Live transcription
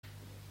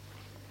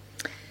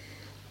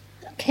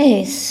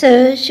Okay, so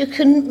as you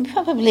can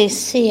probably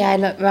see, I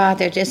look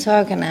rather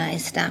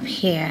disorganized up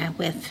here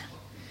with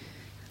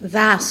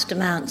vast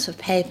amounts of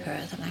paper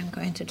that I'm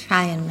going to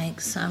try and make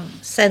some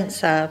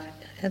sense of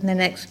in the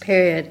next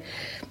period.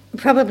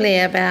 Probably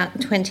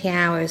about 20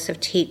 hours of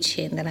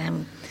teaching that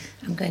I'm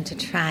going to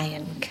try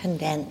and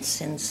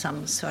condense in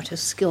some sort of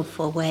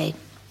skillful way.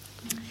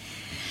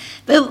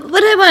 But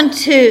what I want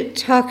to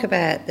talk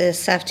about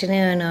this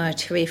afternoon, or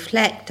to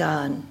reflect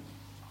on,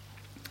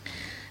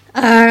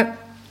 are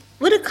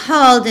what are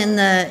called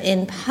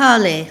in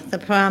Pali the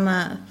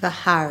Brahma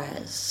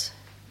Viharas,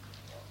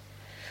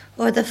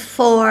 or the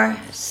four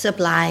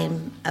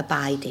sublime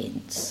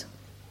abidings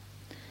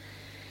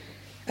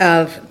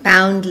of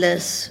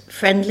boundless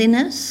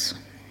friendliness,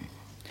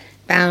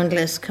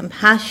 boundless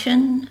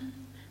compassion,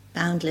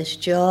 boundless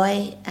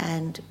joy,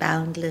 and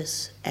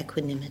boundless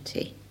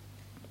equanimity.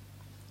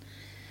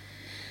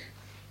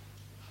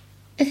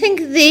 I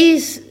think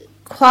these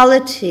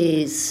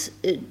qualities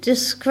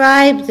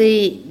describe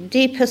the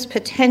deepest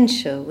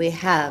potential we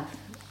have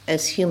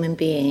as human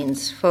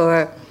beings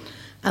for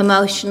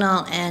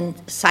emotional and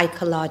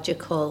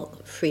psychological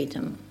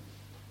freedom.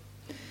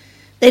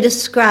 They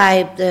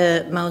describe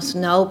the most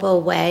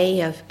noble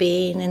way of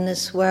being in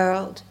this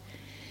world.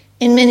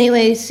 In many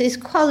ways, these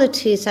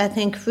qualities, I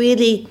think,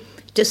 really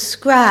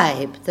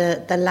describe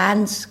the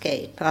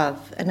landscape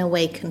of an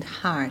awakened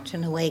heart,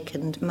 an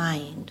awakened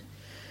mind.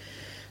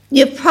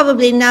 You've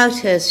probably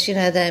noticed,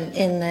 that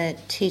in the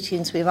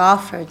teachings we've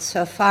offered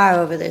so far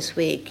over this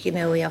week,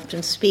 we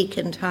often speak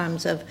in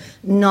terms of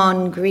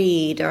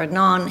non-greed or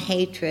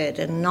non-hatred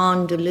and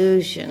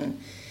non-delusion.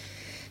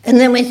 And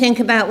then we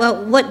think about,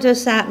 well, what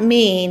does that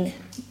mean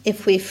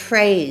if we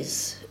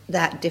phrase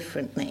that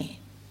differently?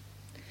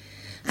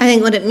 I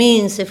think what it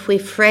means if we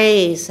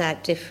phrase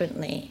that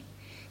differently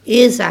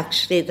is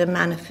actually the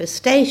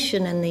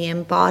manifestation and the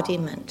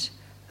embodiment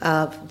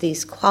of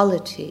these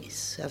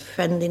qualities of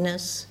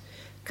friendliness,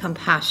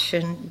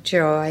 compassion,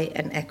 joy,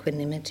 and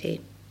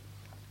equanimity.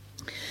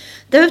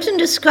 They're often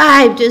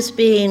described as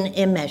being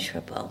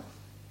immeasurable.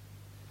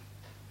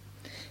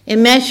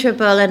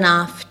 Immeasurable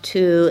enough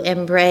to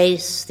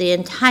embrace the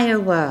entire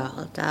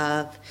world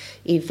of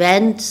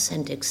events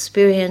and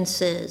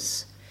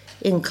experiences,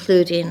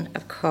 including,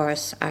 of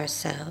course,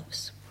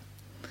 ourselves.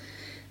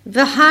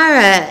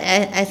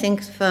 Vihara, I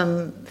think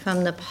from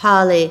the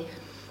Pali,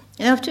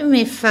 it often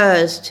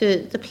refers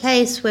to the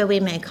place where we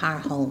make our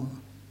home.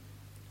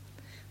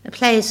 The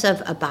place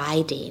of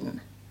abiding,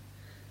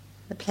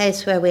 the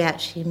place where we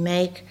actually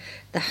make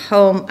the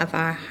home of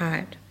our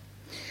heart.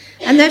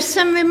 And there's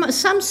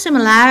some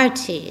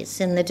similarities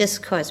in the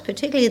discourse,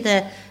 particularly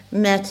the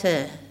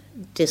metta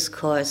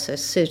discourse or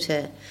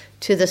sutta,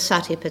 to the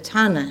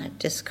Satipatthana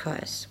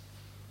discourse.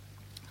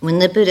 When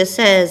the Buddha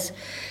says,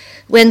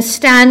 when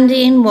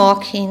standing,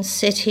 walking,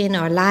 sitting,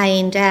 or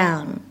lying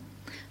down,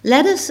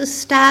 let us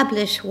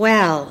establish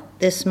well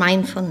this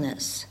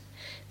mindfulness.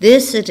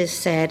 This, it is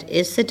said,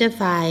 is the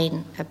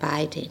divine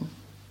abiding.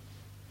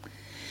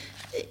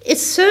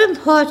 It's so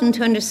important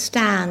to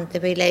understand the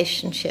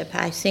relationship,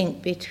 I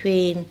think,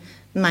 between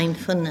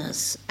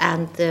mindfulness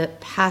and the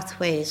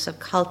pathways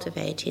of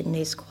cultivating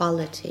these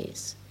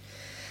qualities.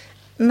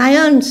 My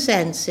own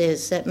sense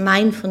is that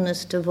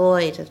mindfulness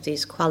devoid of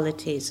these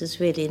qualities is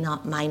really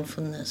not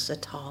mindfulness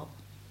at all.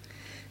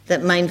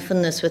 That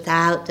mindfulness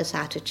without this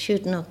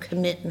attitudinal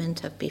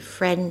commitment of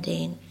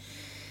befriending,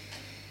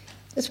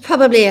 it's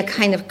probably a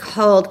kind of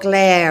cold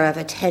glare of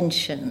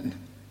attention.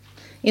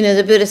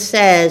 The Buddha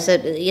says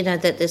that,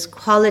 that this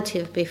quality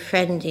of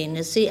befriending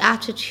is the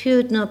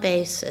attitudinal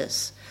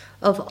basis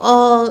of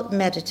all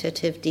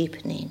meditative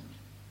deepening.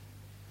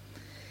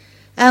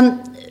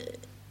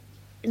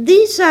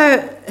 These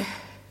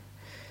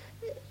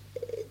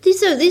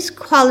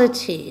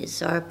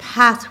qualities or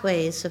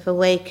pathways of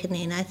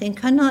awakening, I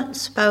think, are not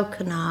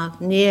spoken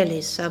of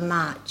nearly so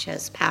much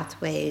as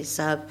pathways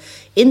of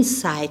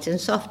insight, and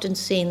it's often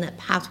seen that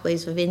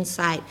pathways of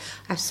insight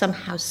are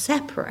somehow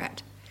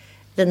separate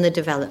than the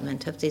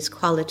development of these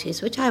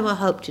qualities, which I will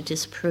hope to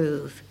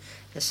disprove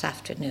this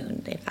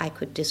afternoon. If I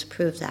could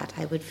disprove that,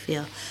 I would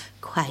feel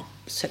quite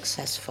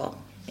successful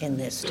in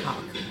this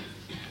talk.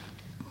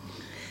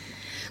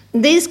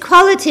 These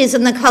qualities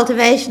and the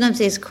cultivation of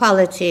these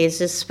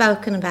qualities is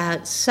spoken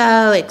about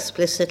so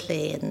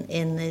explicitly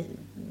in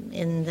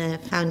the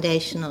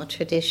foundational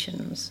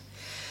traditions.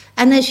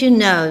 And as you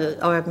know,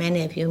 or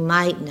many of you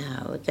might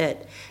know,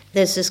 that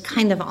there's this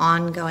kind of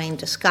ongoing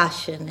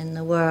discussion in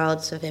the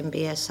worlds of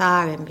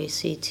MBSR,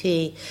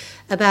 MBCT,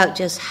 about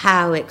just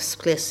how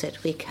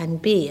explicit we can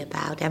be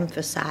about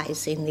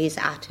emphasizing these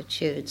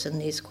attitudes and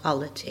these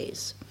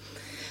qualities.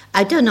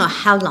 I don't know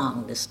how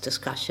long this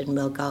discussion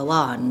will go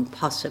on,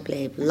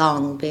 possibly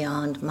long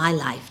beyond my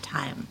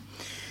lifetime.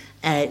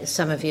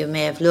 Some of you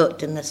may have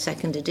looked in the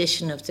second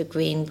edition of the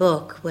Green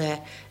Book,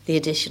 where the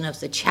edition of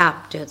the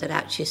chapter that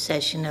actually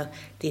says,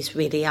 these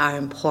really are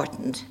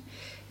important,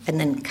 and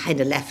then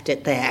kind of left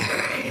it there.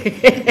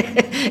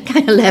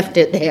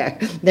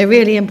 They're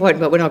really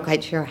important, but we're not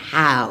quite sure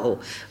how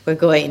we're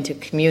going to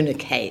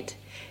communicate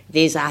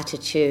these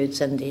attitudes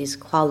and these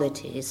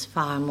qualities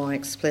far more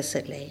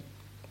explicitly.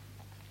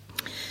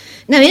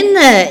 Now, in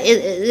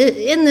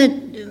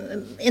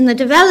the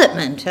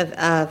development of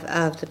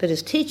the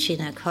Buddha's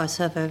teaching, of course,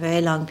 over a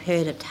very long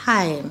period of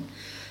time,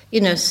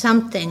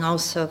 something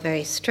also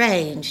very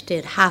strange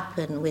did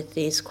happen with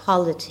these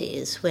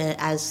qualities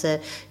as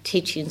the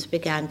teachings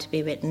began to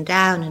be written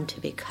down and to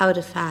be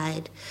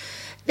codified.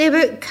 They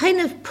were kind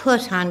of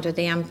put under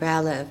the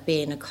umbrella of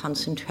being a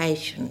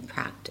concentration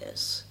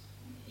practice,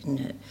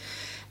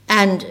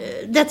 And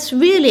that's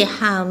really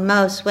how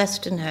most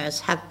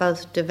Westerners have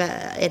both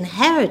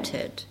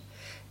inherited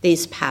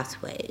these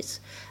pathways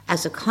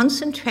as a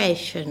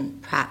concentration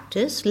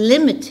practice,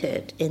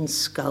 limited in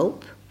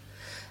scope,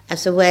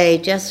 as a way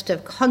just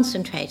of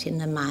concentrating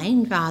the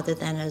mind rather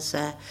than as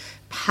a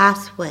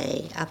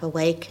pathway of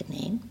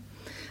awakening.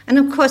 And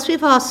of course,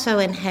 we've also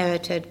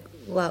inherited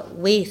what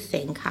we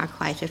think are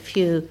quite a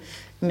few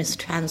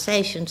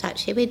mistranslations.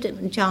 Actually,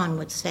 John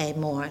would say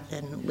more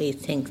than we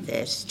think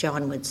this.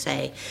 John would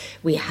say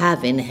we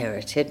have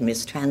inherited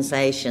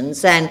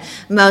mistranslations, and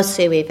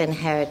mostly we've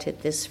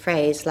inherited this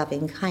phrase,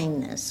 loving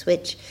kindness,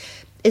 which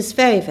is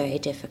very, very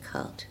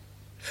difficult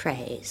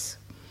phrase.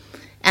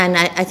 And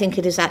I think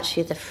it is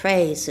actually the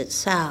phrase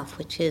itself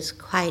which is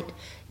quite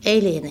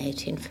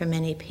alienating for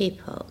many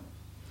people,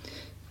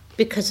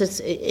 because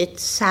it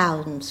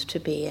sounds to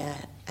be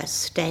a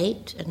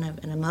state,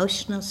 an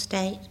emotional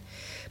state.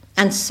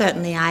 And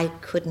certainly I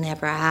could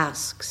never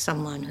ask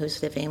someone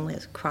who's living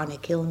with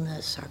chronic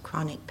illness or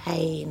chronic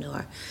pain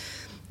or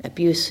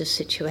abusive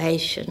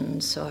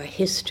situations or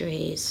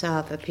histories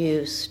of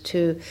abuse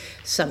to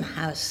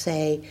somehow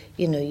say,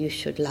 you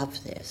should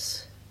love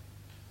this.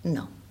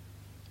 No.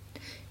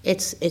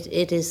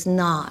 It is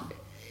not.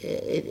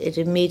 It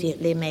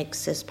immediately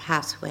makes this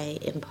pathway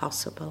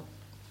impossible.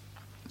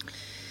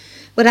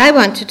 What I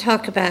want to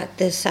talk about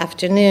this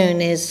afternoon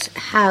is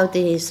how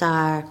these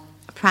are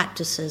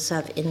practices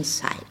of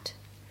insight,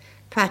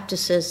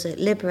 practices that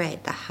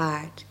liberate the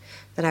heart,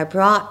 that are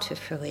brought to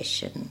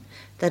fruition,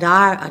 that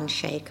are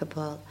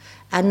unshakable,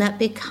 and that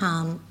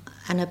become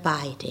an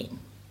abiding,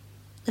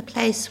 the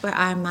place where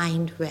our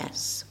mind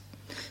rests,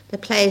 the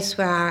place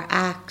where our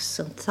acts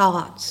and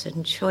thoughts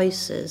and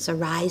choices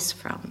arise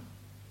from.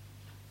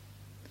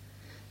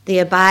 The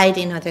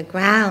abiding or the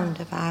ground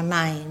of our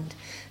mind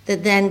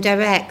that then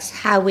directs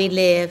how we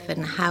live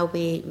and how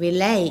we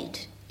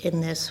relate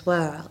in this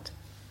world.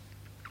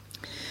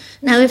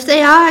 Now, if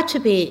they are to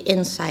be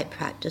insight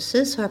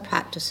practices or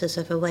practices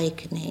of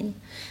awakening,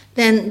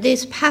 then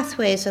these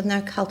pathways and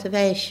their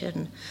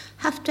cultivation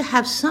have to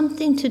have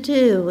something to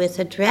do with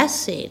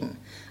addressing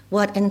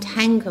what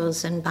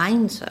entangles and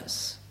binds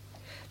us.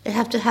 They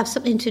have to have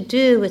something to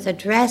do with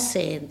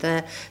addressing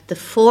the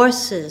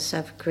forces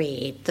of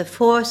greed, the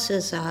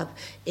forces of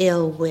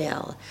ill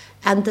will,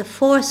 and the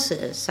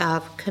forces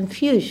of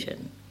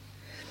confusion.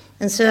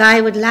 And so I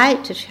would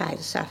like to try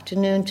this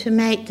afternoon to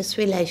make this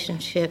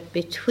relationship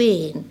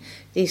between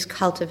these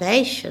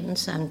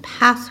cultivations and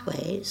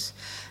pathways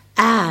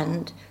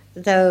and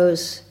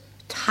those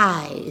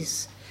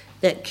ties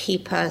that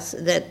keep us,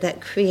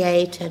 that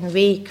create and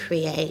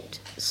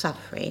recreate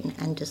suffering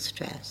and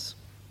distress.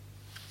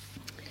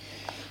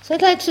 So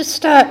I'd like to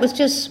start with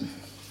just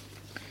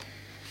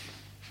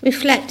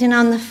reflecting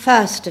on the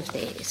first of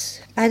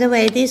these. By the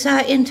way, these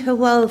are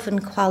interwoven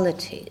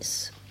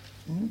qualities.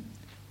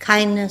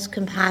 Kindness,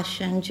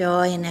 compassion,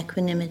 joy, and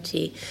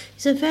equanimity.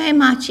 These are very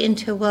much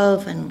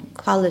interwoven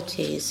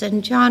qualities.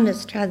 And John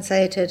has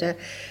translated a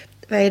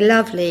very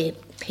lovely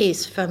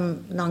piece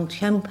from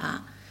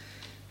Longchenpa.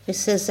 It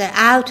says that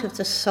out of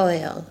the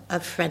soil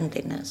of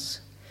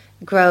friendliness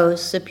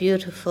grows the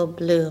beautiful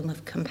bloom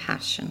of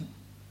compassion,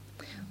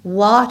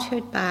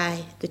 watered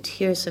by the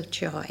tears of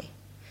joy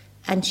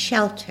and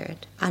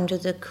sheltered under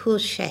the cool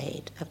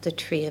shade of the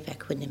tree of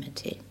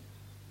equanimity.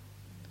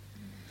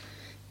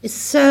 It's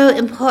so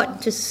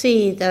important to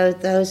see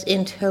those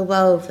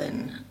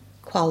interwoven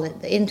quality,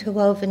 the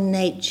interwoven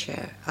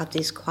nature of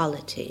these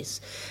qualities,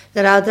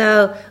 that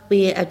although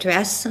we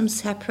address them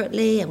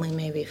separately and we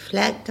may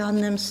reflect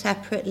on them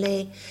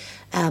separately,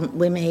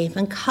 we may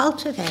even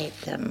cultivate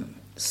them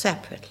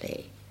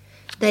separately,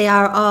 they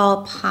are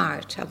all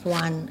part of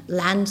one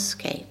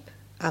landscape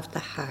of the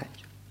heart.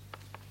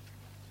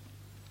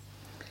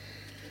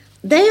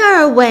 They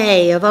are a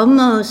way of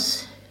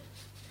almost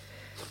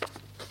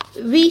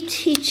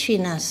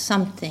reteaching us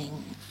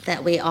something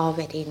that we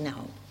already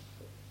know.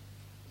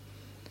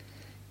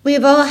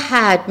 We've all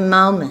had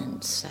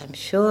moments, I'm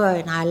sure,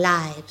 in our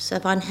lives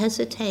of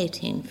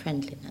unhesitating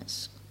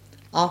friendliness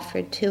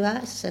offered to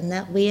us and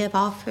that we have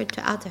offered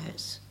to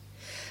others.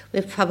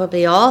 We've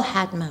probably all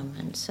had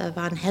moments of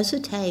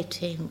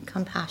unhesitating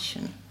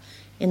compassion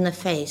in the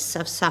face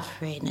of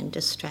suffering and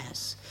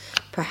distress.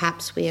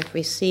 Perhaps we have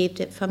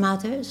received it from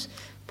others.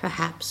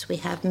 Perhaps we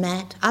have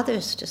met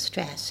others'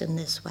 distress in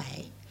this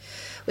way.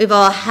 We've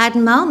all had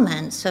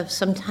moments of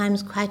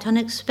sometimes quite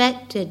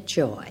unexpected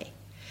joy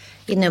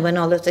When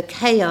all of the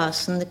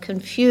chaos and the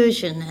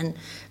confusion and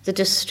the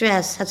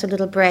distress has a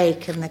little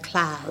break in the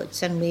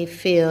clouds, and we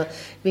feel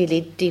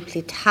really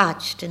deeply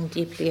touched and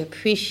deeply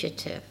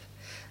appreciative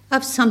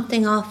of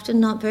something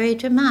often not very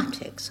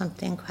dramatic,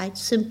 something quite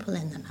simple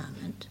in the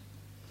moment.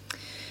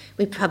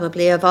 We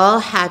probably have all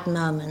had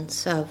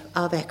moments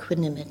of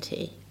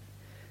equanimity,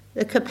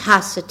 the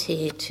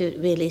capacity to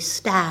really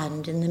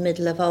stand in the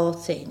middle of all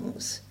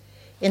things,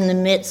 in the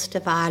midst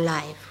of our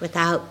life,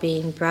 without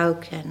being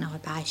broken or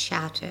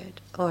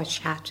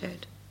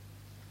shattered.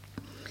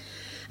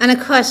 And of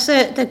course,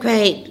 the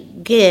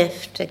great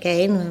gift,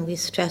 again, when we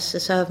stress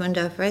this over and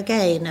over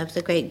again, of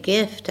the great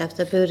gift of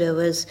the Buddha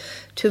was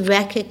to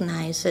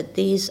recognize that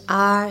these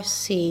are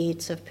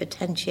seeds of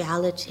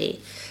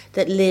potentiality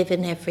that live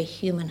in every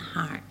human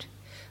heart.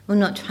 We're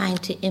not trying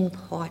to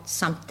import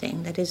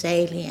something that is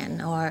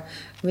alien or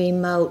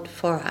remote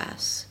for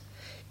us.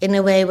 In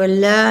a way, we're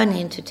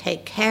learning to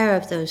take care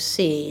of those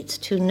seeds,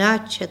 to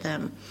nurture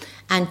them,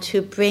 and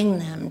to bring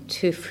them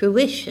to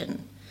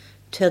fruition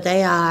till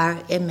they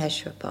are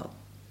immeasurable.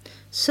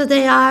 So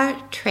they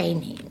are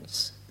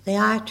trainings. They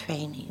are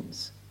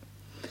trainings.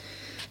 I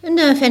don't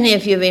know if any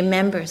of you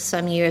remember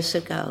some years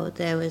ago,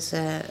 there was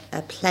a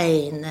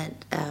plane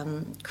that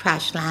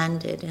crash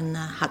landed in the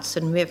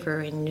Hudson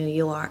River in New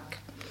York.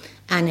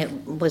 And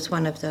it was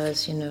one of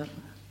those,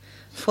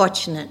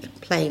 fortunate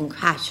plane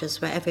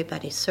crashes where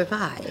everybody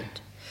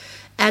survived.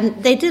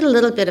 And they did a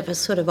little bit of a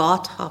sort of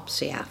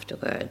autopsy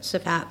afterwards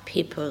about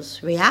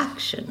people's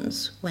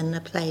reactions when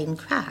the plane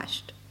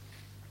crashed.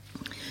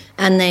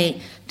 And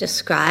they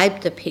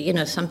described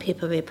some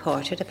people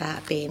reported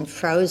about being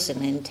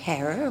frozen in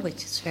terror,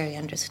 which is very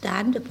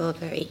understandable,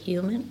 very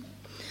human.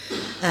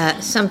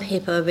 Some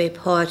people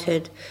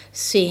reported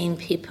seeing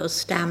people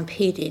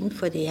stampeding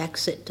for the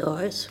exit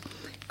doors,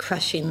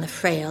 crushing the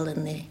frail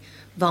and the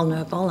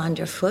vulnerable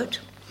underfoot.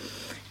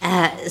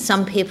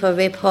 Some people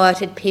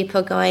reported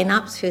people going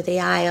up through the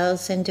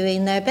aisles and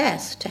doing their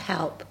best to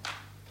help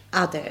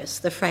others,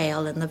 the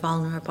frail and the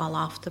vulnerable,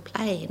 off the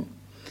plane.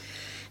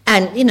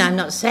 And, I'm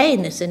not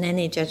saying this in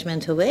any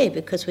judgmental way,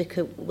 because we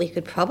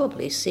could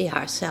probably see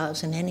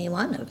ourselves in any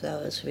one of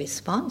those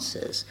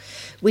responses.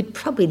 We'd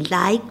probably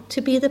like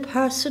to be the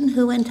person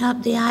who went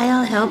up the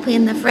aisle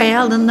helping the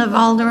frail and the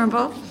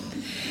vulnerable.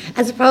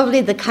 As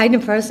probably the kind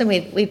of person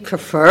we'd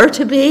prefer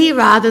to be,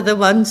 rather the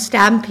one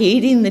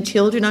stampeding the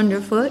children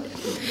underfoot.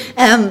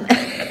 And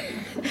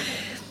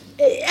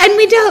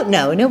we don't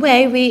know. In a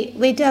way,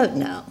 we don't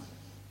know.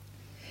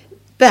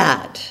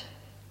 But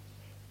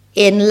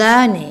in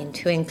learning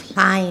to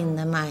incline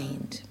the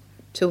mind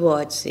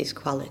towards these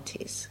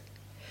qualities,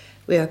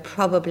 we are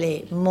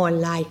probably more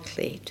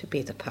likely to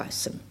be the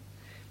person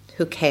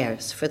who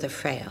cares for the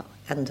frail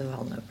and the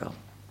vulnerable.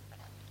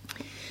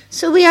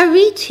 So we are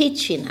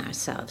reteaching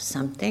ourselves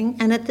something,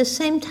 and at the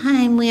same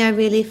time we are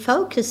really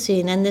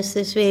focusing, and this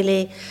is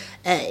really,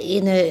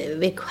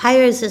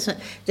 requires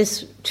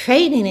this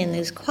training in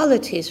these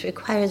qualities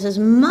requires as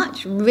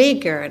much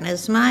rigor and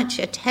as much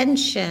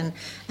attention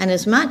and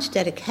as much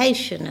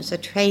dedication as a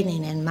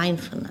training in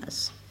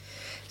mindfulness.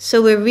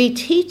 So we're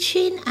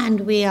reteaching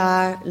and we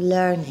are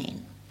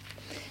learning.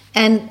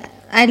 And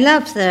I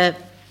love the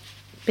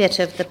bit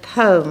of the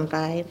poem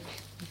by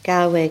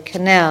Galway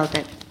Connell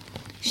that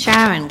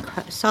Sharon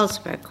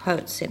Salzberg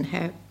quotes in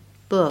her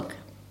book,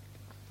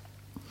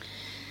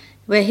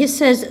 where he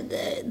says,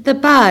 "The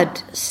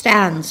bud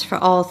stands for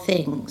all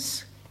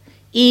things,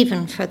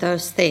 even for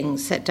those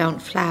things that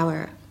don't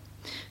flower.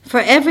 For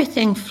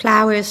everything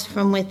flowers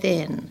from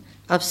within,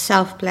 of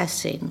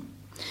self-blessing,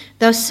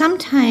 though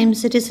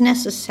sometimes it is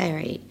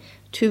necessary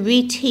to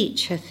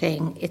reteach a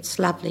thing its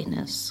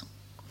loveliness,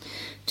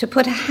 to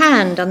put a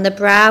hand on the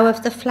brow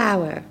of the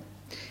flower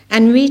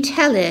and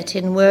retell it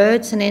in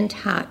words and in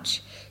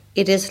touch,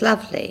 it is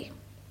lovely,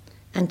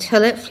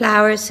 until it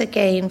flowers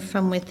again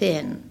from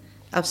within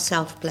of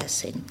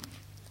self-blessing."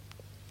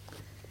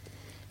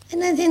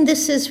 And I think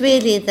this is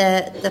really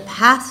the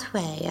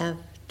pathway of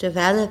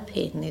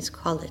developing these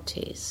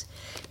qualities.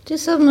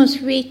 Just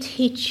almost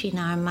reteaching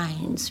our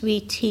minds,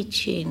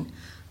 reteaching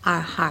our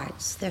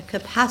hearts, their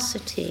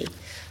capacity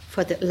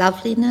for the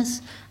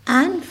loveliness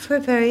and for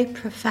very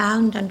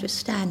profound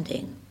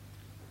understanding.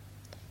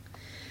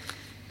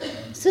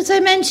 So as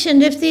I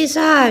mentioned, if these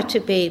are to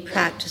be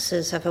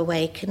practices of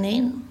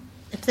awakening,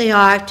 if they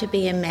are to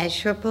be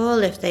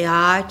immeasurable, if they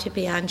are to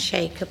be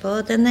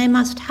unshakable, then they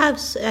must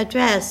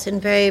address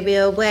in very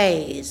real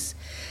ways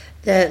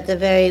the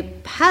very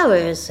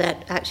powers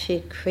that actually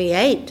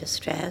create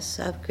distress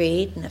of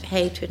greed and of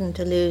hatred and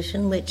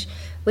delusion, which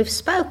we've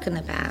spoken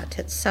about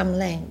at some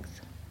length.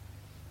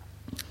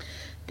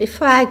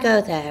 Before I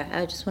go there,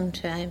 I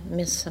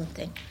missed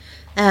something.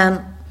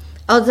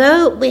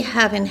 Although we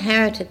have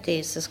inherited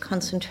these as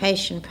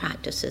concentration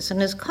practices,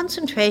 and as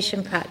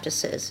concentration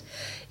practices,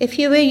 if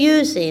you were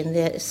using,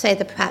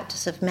 the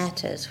practice of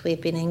metta, as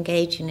we've been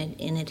engaging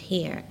in it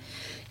here,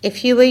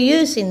 if you were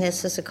using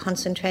this as a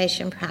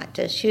concentration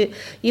practice,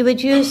 you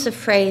would use the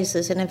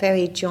phrases in a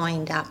very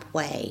joined up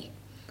way.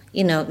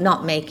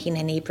 not making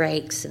any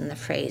breaks in the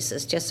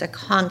phrases, just a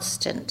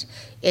constant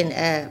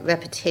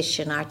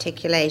repetition,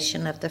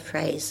 articulation of the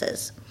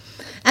phrases.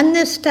 And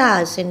this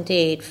does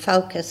indeed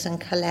focus and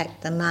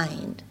collect the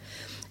mind.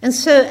 And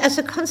so as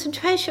a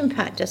concentration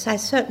practice, I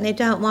certainly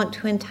don't want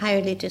to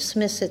entirely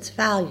dismiss its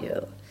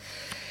value,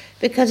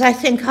 because I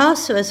think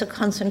also as a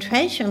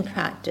concentration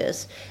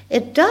practice,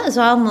 it does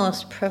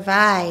almost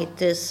provide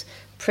this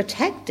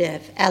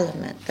protective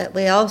element that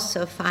we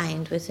also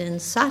find within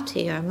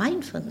sati, or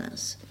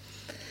mindfulness.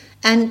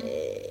 And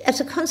as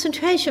a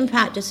concentration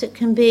practice, it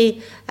can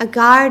be a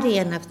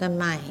guardian of the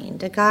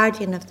mind, a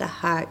guardian of the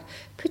heart,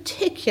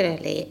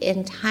 particularly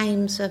in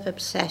times of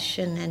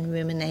obsession and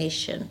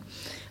rumination,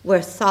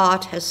 where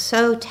thought has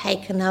so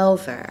taken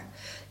over,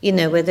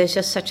 where there's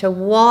just such a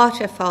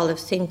waterfall of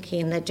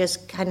thinking that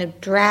just kind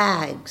of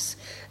drags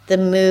the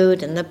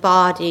mood and the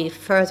body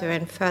further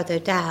and further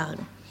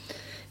down.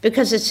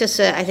 Because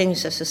I think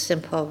it's just a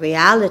simple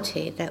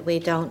reality that we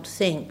don't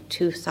think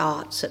two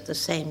thoughts at the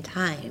same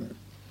time.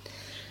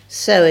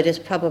 So it is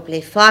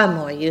probably far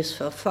more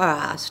useful for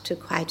us to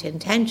quite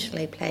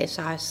intentionally place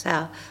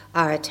our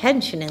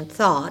attention in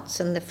thoughts,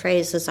 and the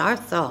phrases are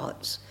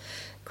thoughts,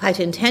 quite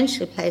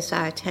intentionally place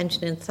our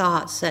attention in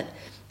thoughts that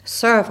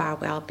serve our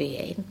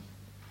well-being,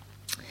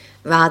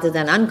 rather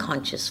than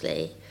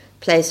unconsciously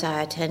place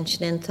our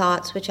attention in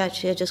thoughts which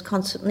actually are just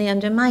constantly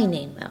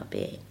undermining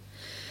well-being.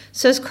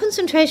 So as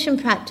concentration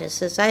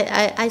practices,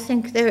 I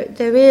think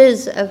there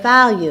is a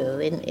value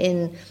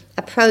in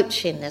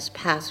approaching this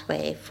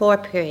pathway for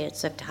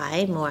periods of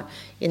time, or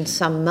in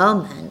some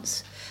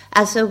moments,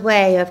 as a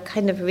way of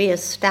kind of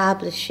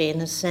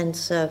reestablishing a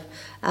sense of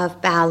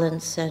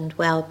balance and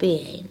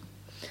well-being.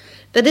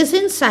 But as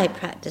insight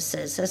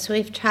practices, as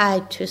we've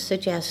tried to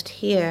suggest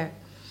here,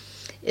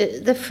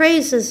 the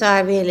phrases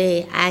are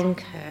really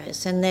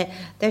anchors, and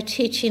they're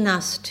teaching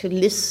us to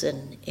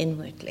listen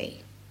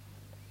inwardly.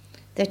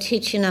 They're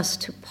teaching us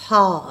to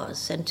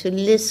pause and to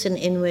listen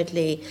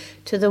inwardly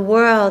to the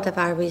world of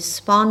our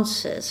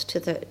responses to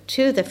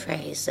the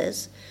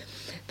phrases,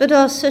 but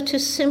also to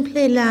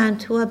simply learn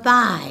to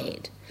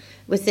abide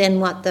within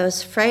what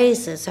those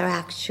phrases are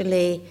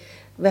actually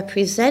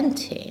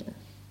representing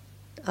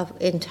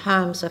in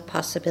terms of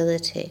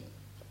possibility.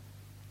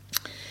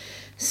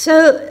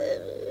 So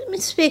let me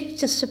speak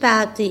just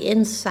about the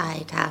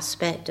insight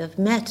aspect of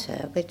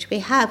metta, which we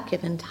have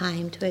given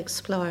time to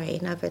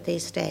exploring over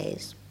these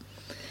days.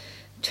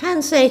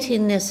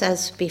 Translating this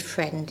as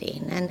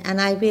befriending,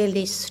 and I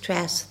really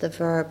stress the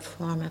verb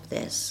form of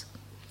this,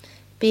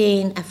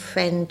 being a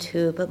friend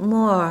to, but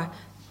more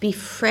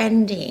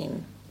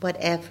befriending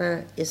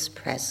whatever is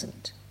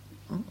present.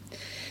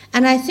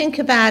 And I think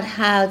about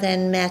how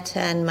then metta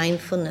and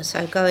mindfulness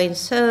are going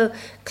so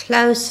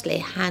closely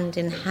hand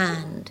in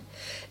hand,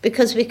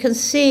 because we can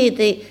see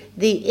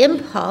the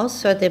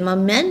impulse or the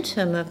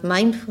momentum of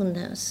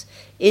mindfulness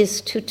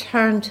is to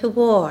turn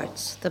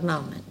towards the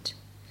moment.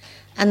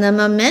 And the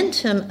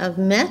momentum of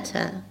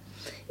metta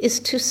is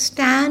to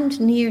stand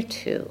near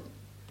to,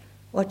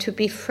 or to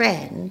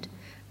befriend,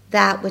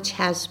 that which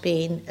has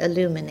been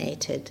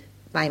illuminated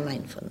by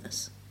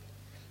mindfulness.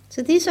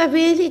 So these are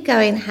really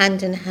going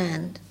hand in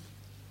hand.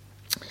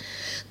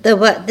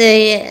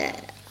 The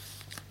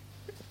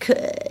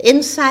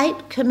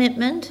insight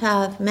commitment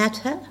of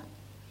metta,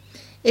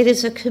 it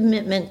is a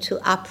commitment to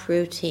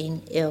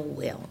uprooting ill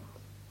will.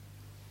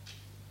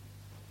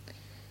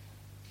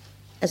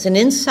 As an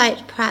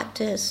insight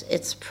practice,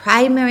 its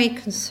primary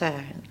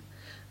concern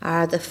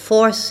are the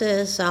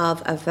forces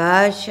of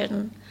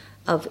aversion,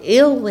 of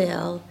ill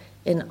will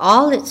in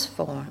all its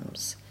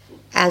forms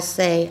as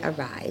they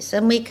arise.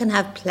 And we can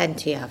have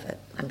plenty of it,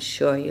 I'm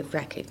sure you've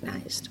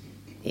recognized.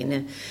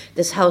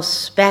 This whole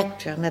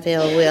spectrum of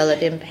ill will,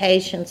 of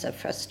impatience, of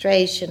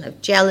frustration,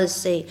 of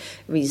jealousy,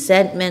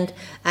 resentment.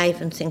 I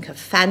even think of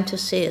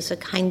fantasy as a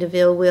kind of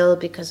ill will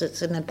because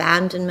it's an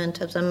abandonment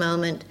of the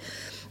moment.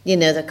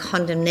 The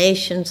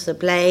condemnations, the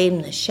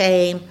blame, the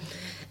shame.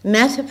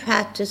 Metta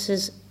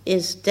practice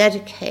is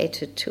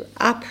dedicated to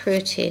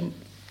uprooting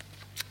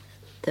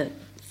the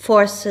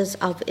forces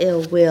of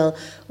ill will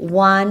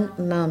one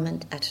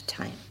moment at a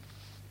time.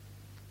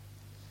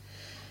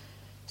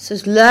 So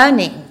it's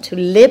learning to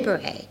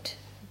liberate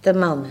the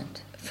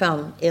moment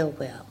from ill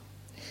will.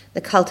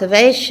 The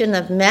cultivation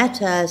of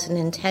metta as an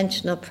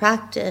intentional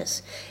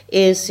practice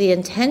is the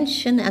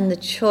intention and the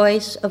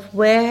choice of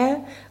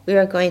where we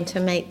are going to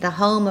make the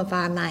home of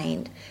our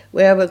mind,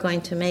 where we're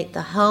going to make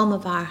the home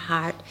of our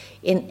heart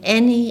in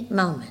any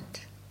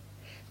moment.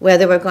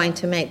 Whether we're going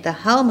to make the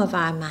home of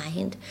our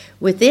mind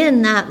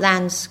within that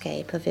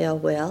landscape of ill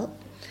will,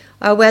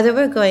 or whether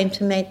we're going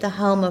to make the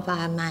home of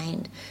our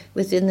mind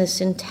within this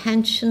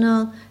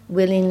intentional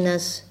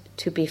willingness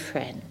to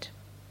befriend.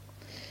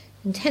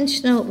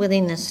 Intentional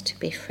willingness to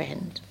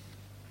befriend.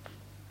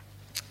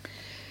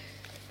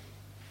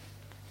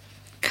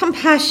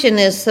 Compassion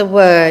is the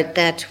word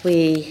that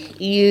we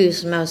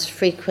use most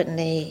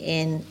frequently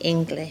in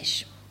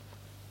English.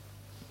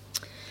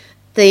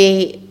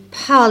 The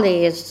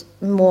Pali is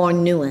more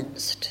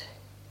nuanced.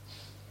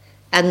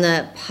 And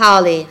the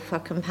Pali for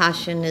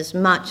compassion is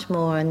much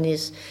more in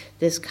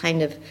this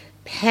kind of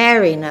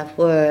pairing of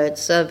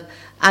words of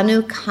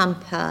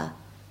anukampa,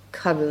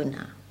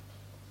 karuna.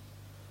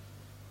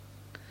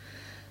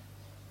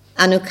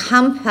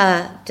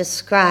 Anukampa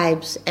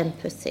describes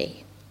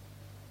empathy,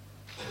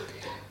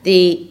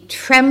 the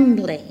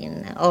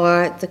trembling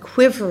or the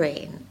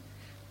quivering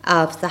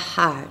of the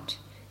heart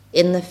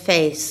in the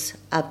face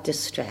of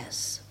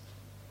distress.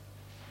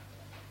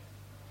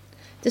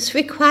 This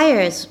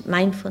requires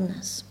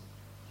mindfulness.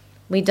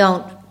 We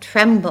don't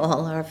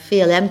tremble or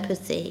feel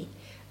empathy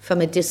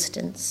from a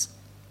distance.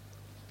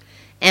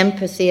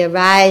 Empathy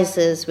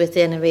arises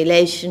within a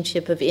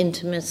relationship of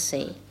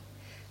intimacy,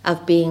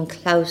 of being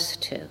close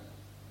to.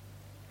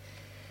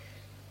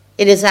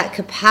 It is that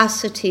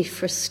capacity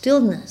for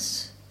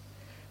stillness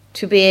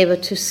to be able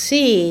to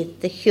see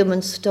the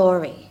human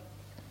story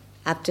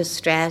of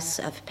distress,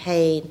 of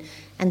pain,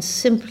 and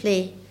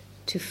simply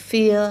to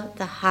feel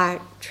the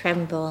heart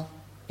tremble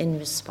in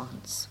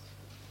response.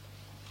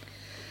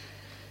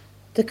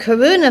 The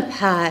karuna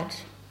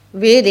part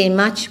really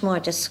much more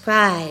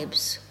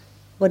describes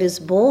what is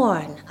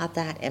born of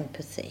that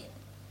empathy.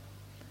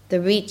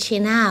 The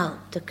reaching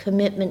out, the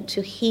commitment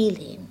to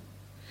healing,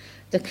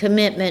 the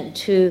commitment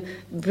to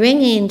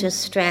bringing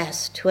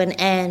distress to an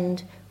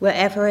end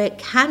wherever it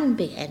can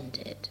be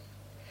ended.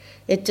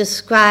 It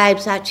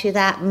describes actually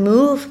that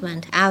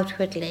movement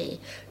outwardly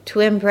to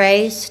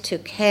embrace, to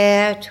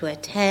care, to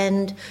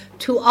attend,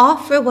 to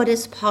offer what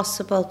is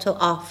possible to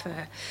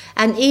offer.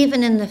 And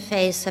even in the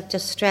face of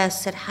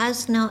distress that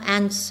has no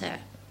answer,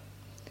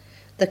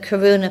 the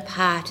karuna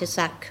part is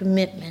that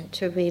commitment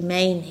to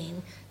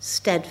remaining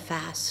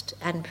steadfast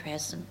and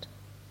present.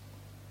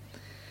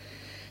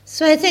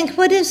 So I think,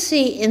 what is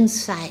the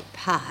insight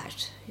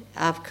part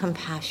of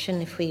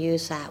compassion, if we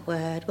use that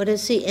word? What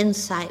is the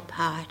insight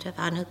part of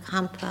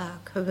anukampa,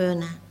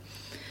 karuna?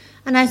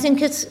 And I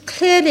think it's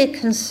clearly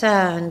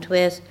concerned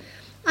with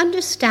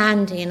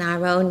understanding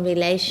our own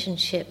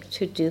relationship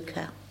to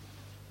dukkha.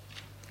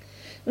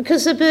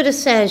 Because the Buddha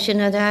says,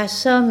 there are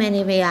so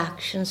many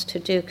reactions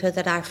to dukkha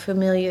that are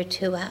familiar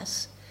to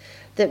us,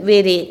 that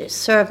really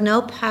serve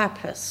no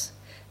purpose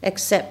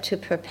except to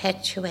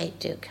perpetuate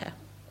dukkha.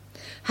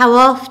 How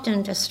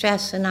often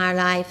distress in our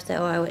life,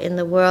 though, or in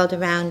the world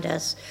around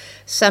us,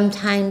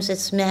 sometimes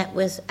it's met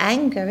with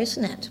anger,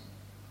 isn't it?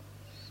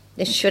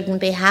 This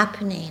shouldn't be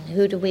happening.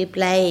 Who do we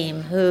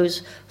blame?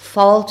 Whose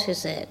fault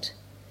is it?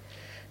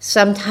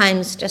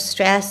 Sometimes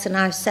distress in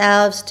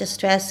ourselves,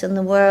 distress in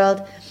the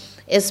world,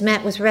 is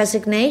met with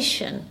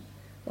resignation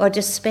or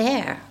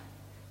despair.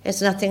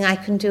 There's nothing I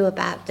can do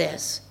about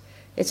this.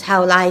 It's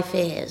how life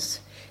is.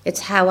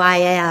 It's how I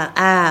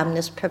am,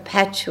 this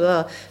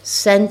perpetual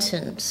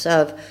sentence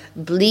of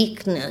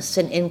bleakness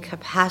and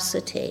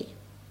incapacity.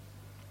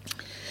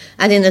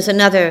 I think there's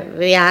another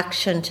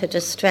reaction to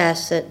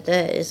distress that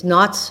is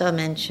not so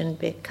mentioned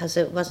because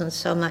it wasn't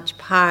so much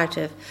part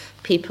of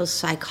people's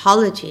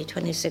psychology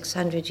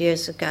 2,600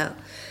 years ago,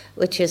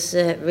 which is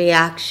the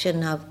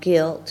reaction of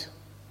guilt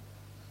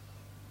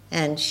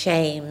and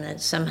shame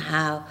that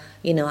somehow,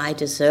 I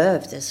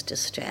deserve this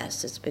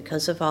distress. It's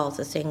because of all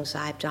the things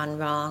I've done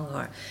wrong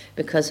or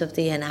because of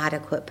the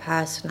inadequate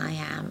person I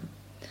am.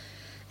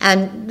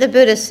 And the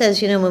Buddha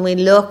says, when we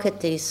look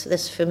at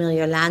this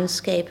familiar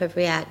landscape of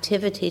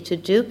reactivity to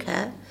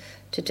dukkha,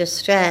 to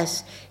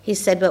distress, he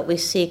said what we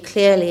see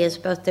clearly is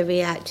both the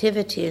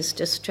reactivity is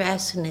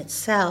distress in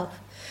itself,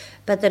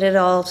 but that it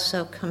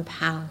also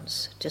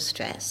compounds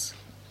distress.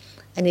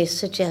 And he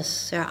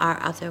suggests there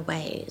are other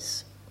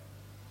ways,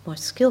 more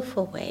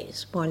skillful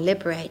ways, more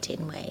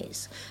liberating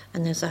ways,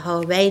 and there's a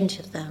whole range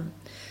of them.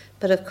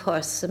 But of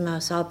course, the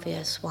most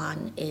obvious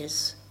one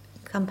is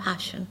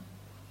compassion.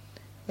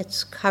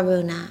 It's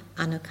karuna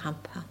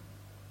anukampa.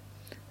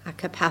 Our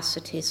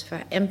capacities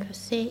for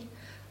empathy,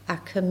 our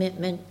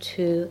commitment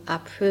to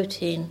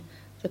uprooting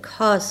the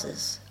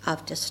causes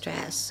of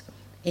distress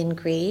in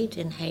greed,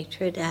 in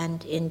hatred,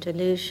 and in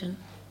delusion.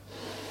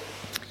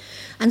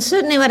 And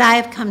certainly what I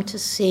have come to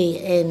see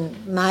in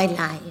my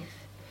life,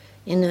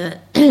 in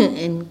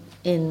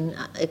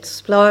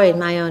exploring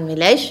my own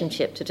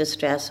relationship to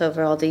distress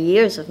over all the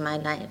years of my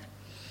life,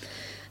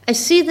 I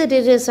see that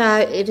it is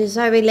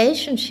our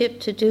relationship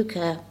to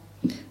dukkha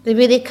that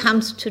really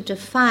comes to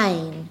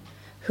define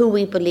who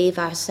we believe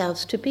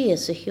ourselves to be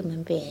as a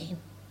human being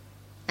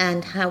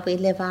and how we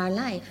live our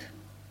life.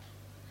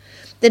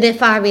 That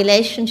if our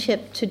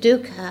relationship to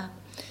dukkha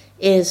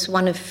is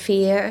one of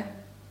fear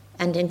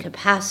and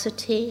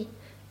incapacity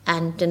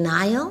and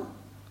denial,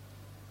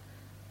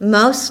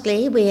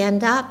 mostly we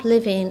end up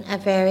living a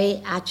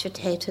very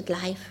agitated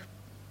life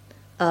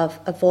of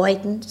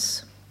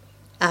avoidance,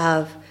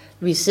 of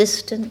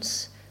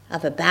resistance,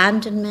 of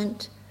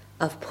abandonment,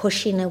 of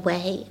pushing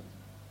away.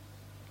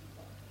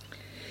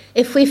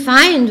 If we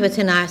find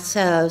within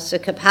ourselves the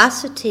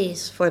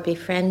capacities for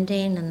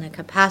befriending and the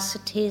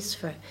capacities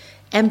for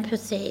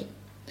empathy,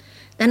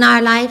 then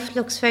our life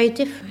looks very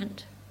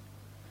different.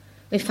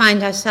 We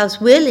find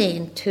ourselves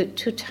willing to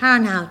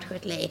turn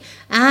outwardly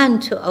and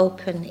to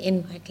open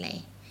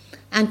inwardly.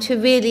 and to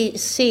really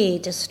see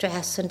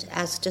distress and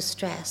as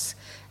distress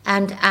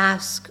and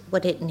ask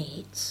what it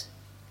needs.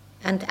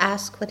 And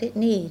ask what it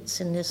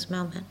needs in this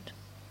moment.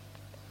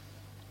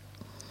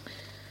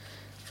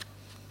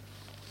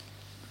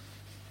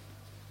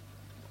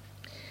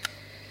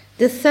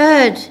 The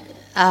third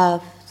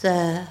of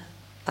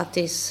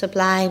these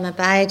sublime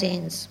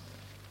abidings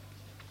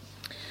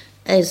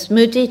is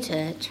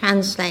mudita,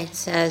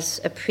 translates as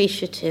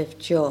appreciative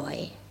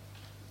joy.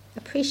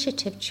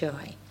 Appreciative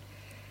joy.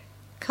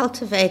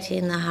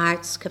 Cultivating the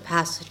heart's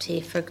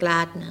capacity for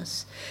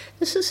gladness.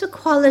 This is a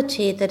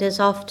quality that is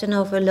often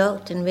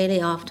overlooked and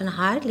really often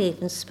hardly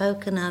even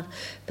spoken of,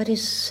 but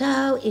is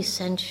so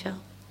essential.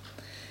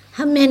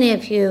 How many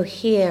of you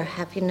here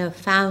have,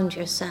 found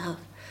yourself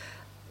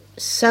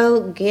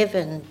so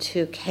given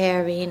to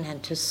caring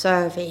and to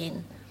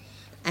serving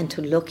and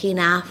to looking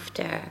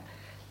after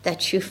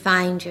that you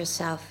find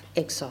yourself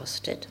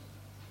exhausted?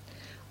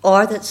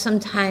 Or that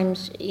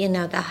sometimes,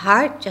 the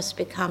heart just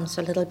becomes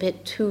a little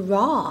bit too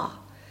raw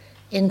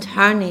in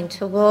turning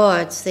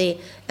towards the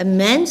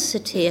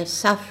immensity of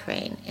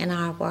suffering in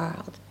our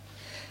world.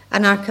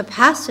 And our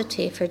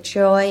capacity for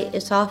joy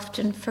is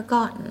often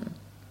forgotten.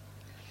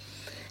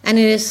 And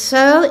it is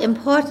so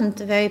important,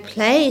 the very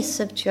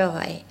place of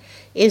joy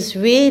is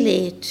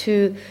really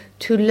to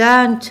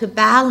learn to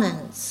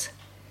balance.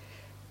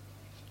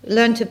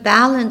 Learn to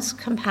balance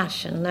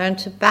compassion, learning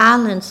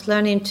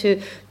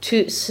to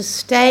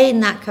sustain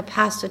that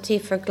capacity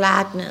for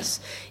gladness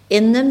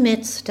in the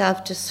midst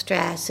of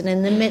distress and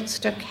in the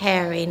midst of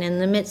caring, in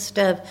the midst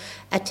of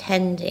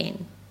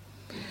attending.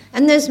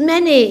 And there's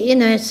many,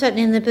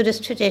 certainly in the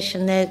Buddhist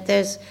tradition,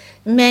 there's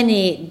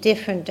many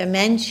different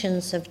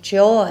dimensions of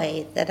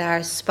joy that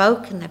are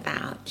spoken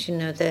about.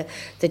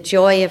 The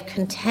joy of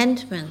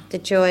contentment, the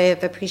joy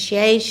of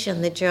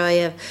appreciation, the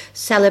joy of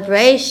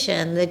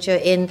celebration, the joy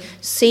in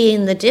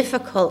seeing the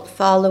difficult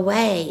fall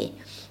away,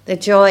 the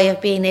joy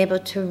of being able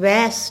to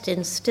rest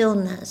in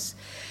stillness.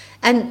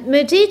 And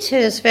mudita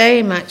is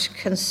very much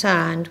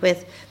concerned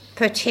with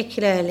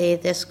particularly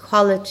this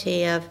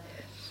quality of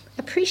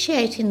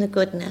appreciating the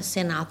goodness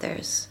in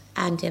others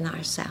and in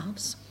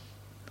ourselves.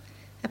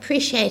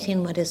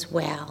 Appreciating what is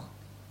well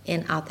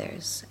in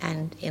others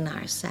and in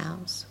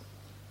ourselves.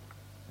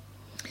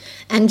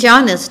 And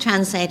John has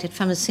translated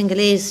from a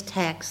Sinhalese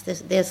text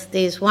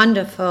these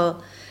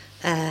wonderful,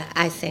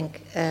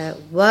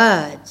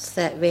 words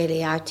that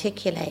really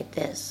articulate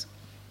this.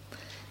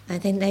 I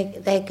think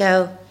they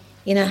go,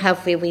 how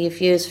we've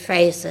used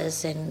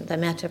phrases in the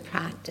metta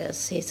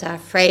practice. These are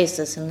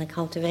phrases in the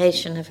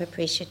cultivation of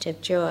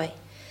appreciative joy.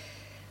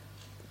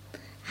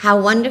 How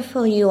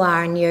wonderful you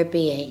are in your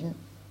being.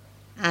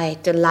 I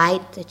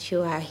delight that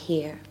you are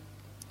here.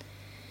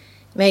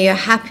 May your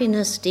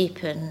happiness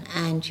deepen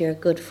and your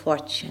good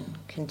fortune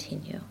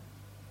continue.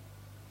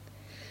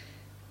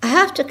 I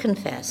have to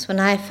confess, when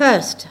I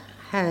first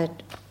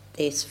heard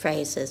these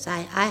phrases,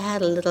 I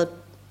had a little,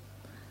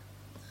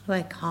 what do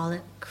I call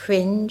it,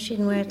 cringe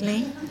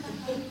inwardly.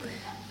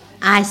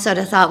 I sort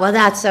of thought, well,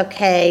 that's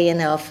okay,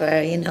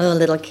 for,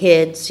 little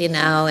kids,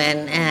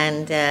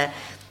 and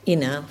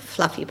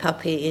fluffy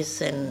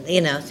puppies and,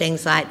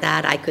 things like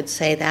that. I could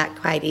say that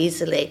quite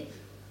easily.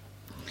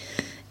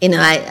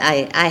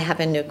 I have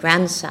a new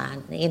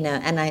grandson,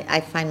 and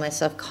I find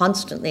myself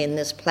constantly in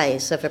this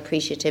place of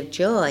appreciative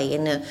joy.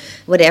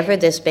 Whatever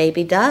this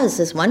baby does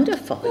is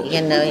wonderful.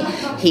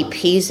 He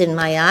pees in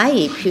my eye,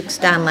 he pukes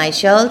down my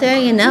shoulder,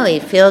 he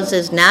fills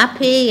his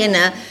nappy,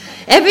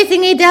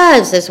 Everything he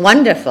does is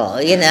wonderful,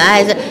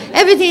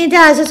 Everything he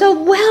does is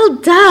so well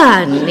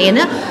done,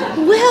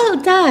 well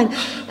done.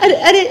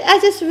 I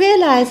just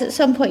realized at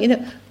some point,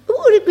 what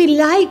would it be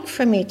like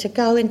for me to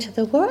go into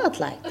the world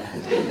like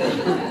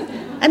that?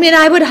 I mean,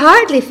 I would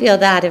hardly feel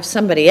that if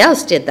somebody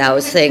else did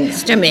those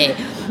things to me,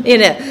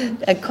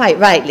 quite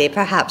rightly,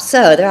 perhaps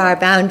so. There are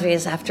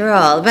boundaries after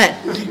all, but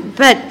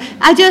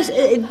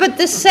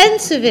the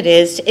sense of it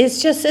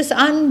is just this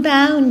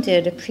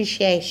unbounded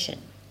appreciation,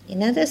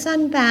 this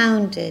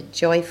unbounded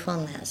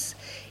joyfulness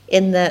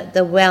in the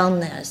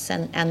wellness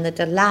and the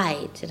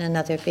delight in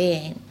another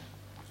being.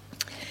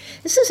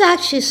 This is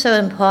actually so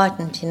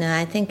important,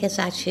 I think it's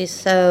actually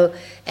so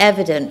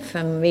evident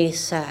from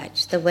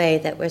research, the way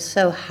that we're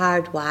so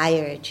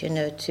hardwired,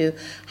 to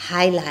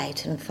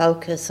highlight and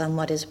focus on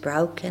what is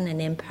broken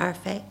and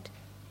imperfect,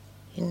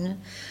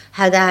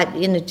 how that,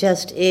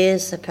 just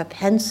is the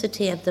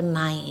propensity of the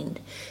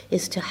mind,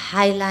 is to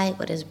highlight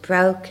what is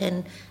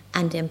broken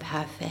and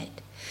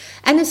imperfect.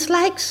 And it's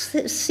like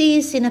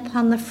seizing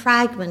upon the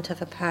fragment of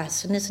a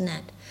person, isn't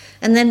it?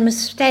 And then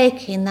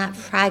mistaking that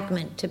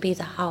fragment to be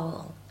the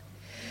whole.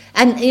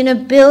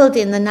 And,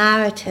 building the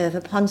narrative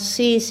upon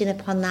seizing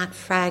upon that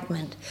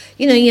fragment.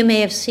 You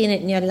may have seen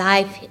it in your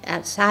life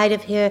outside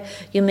of here.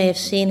 You may have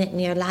seen it in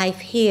your life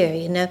here.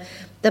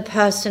 The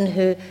person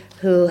who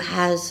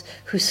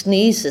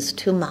sneezes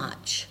too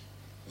much.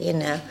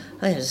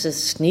 There's a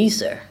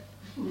sneezer.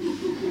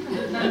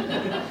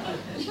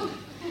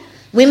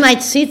 We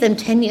might see them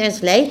 10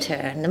 years later,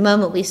 and the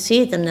moment we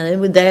see them,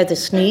 they're the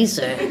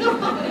sneezer.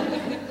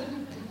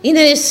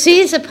 It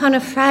sees upon a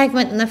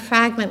fragment and the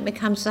fragment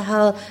becomes the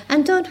whole.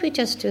 And don't we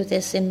just do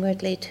this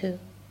inwardly too?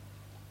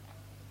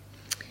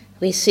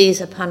 We seize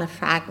upon a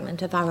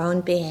fragment of our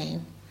own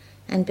being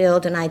and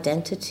build an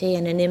identity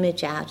and an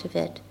image out of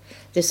it.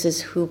 This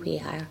is who we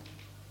are.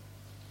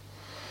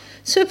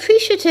 So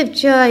appreciative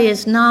joy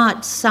is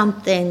not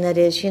something that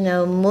is,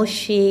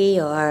 mushy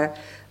or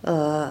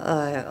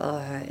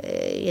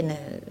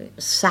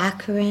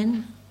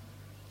saccharine.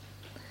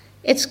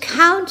 It's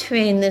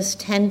countering this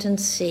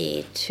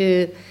tendency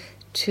to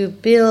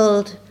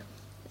build,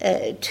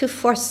 to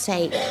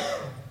forsake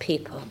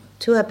people,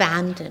 to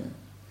abandon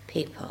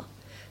people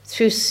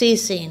through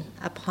seizing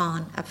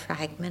upon a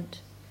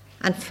fragment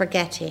and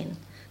forgetting,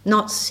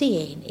 not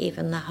seeing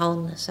even the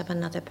wholeness of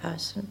another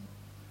person.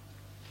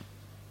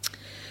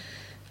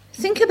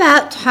 Think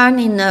about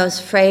turning those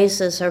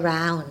phrases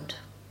around.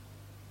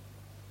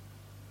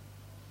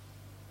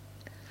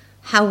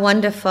 How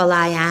wonderful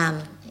I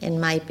am in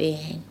my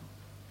being.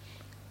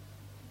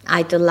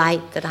 I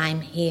delight that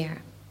I'm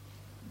here.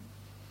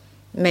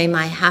 May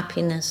my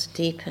happiness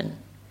deepen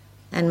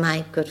and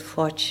my good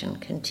fortune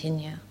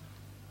continue.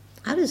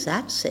 How does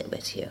that sit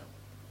with you?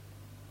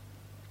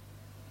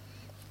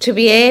 To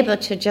be able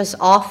to just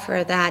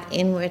offer that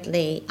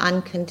inwardly,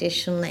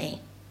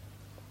 unconditionally.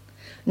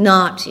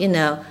 Not,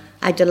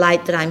 I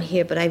delight that I'm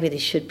here, but I really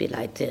should be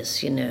like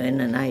this, and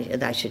then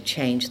I should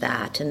change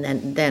that.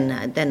 And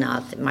then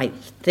I might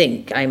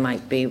think I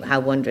might be, how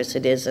wondrous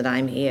it is that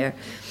I'm here.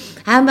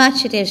 How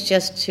much it is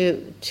just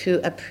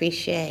to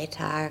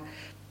appreciate our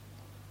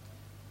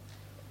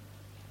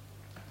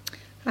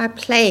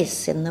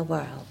place in the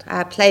world,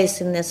 our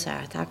place in this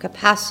earth, our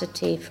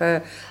capacity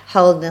for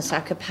wholeness,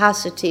 our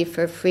capacity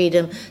for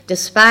freedom,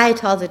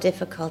 despite all the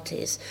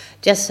difficulties.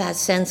 Just that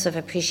sense of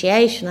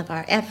appreciation of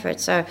our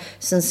efforts, our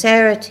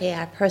sincerity,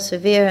 our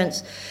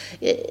perseverance.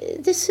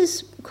 This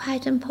is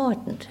quite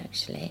important,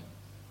 actually.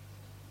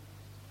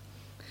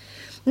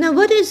 Now,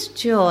 what is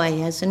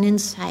joy as an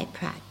insight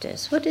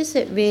practice? What is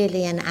it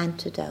really an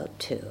antidote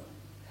to?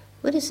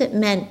 What is it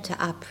meant to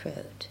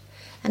uproot?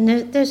 And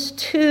there's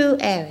two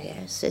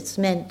areas it's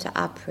meant to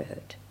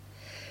uproot.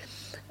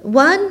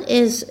 One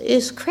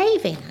is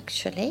craving,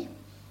 actually.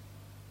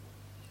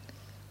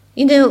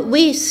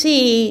 We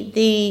see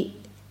the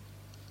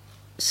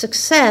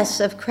success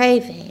of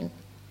craving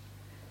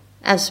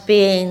as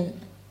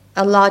being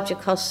a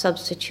logical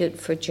substitute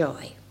for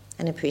joy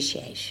and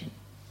appreciation.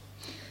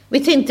 We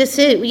think this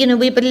is,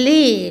 we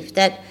believe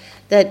that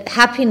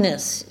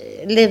happiness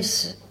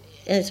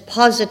is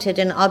posited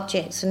in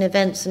objects and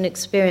events and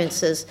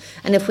experiences,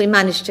 and if we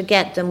manage to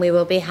get them, we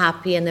will be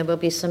happy and there will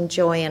be some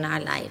joy in our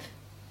life.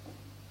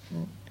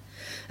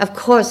 Of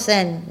course,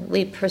 then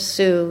we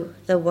pursue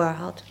the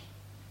world.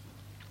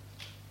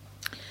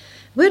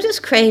 Where does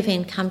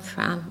craving come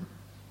from?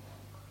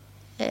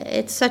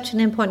 It's such an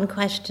important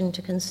question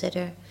to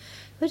consider.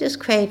 Where does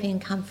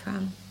craving come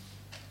from?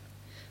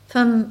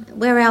 From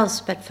where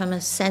else but from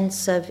a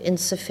sense of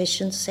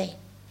insufficiency,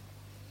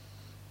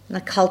 and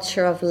a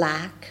culture of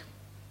lack,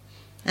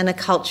 and a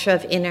culture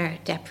of inner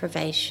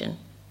deprivation,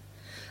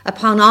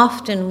 upon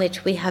often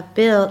which we have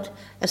built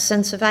a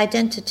sense of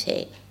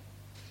identity,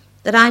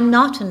 that I'm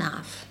not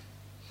enough,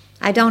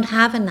 I don't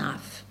have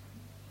enough,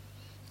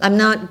 I'm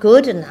not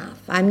good enough,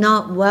 I'm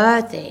not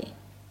worthy.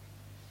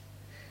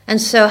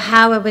 And so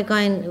how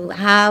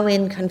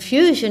in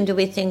confusion do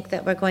we think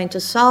that we're going to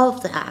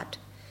solve that?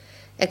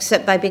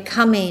 Except by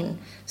becoming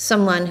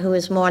someone who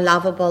is more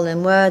lovable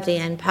and worthy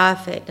and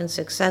perfect and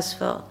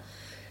successful,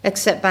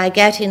 except by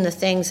getting the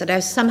things that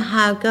are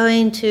somehow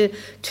going to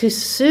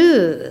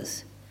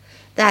soothe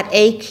that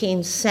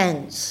aching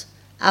sense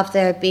of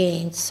there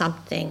being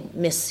something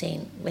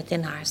missing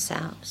within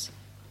ourselves.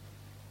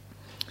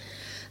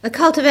 The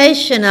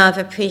cultivation of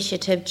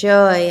appreciative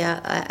joy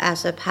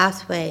as a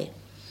pathway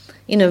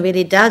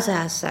really does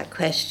ask that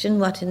question,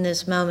 what in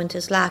this moment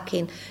is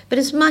lacking? But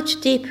it's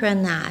much deeper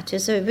than that.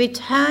 It's a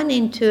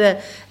returning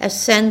to a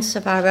sense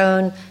of our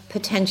own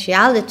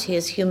potentiality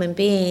as human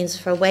beings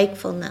for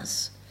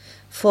wakefulness,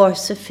 for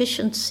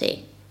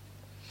sufficiency,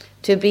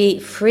 to be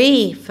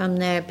free from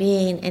there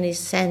being any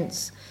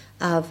sense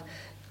of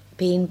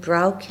being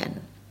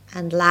broken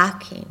and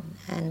lacking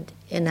and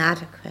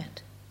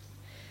inadequate.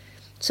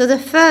 So the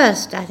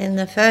first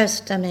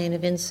domain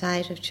of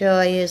insight of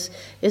joy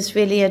is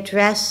really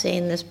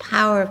addressing this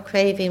power of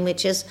craving,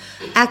 which is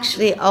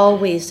actually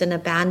always an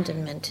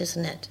abandonment,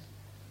 isn't it?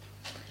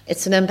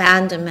 It's an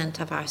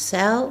abandonment of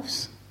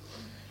ourselves.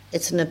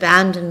 It's an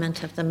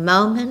abandonment of the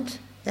moment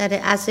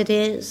as it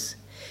is.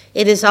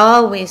 It is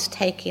always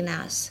taking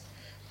us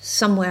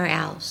somewhere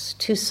else,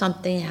 to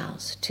something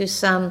else, to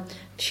some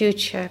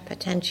future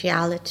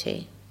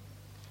potentiality.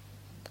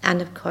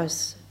 And of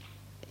course,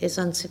 is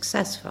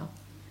unsuccessful.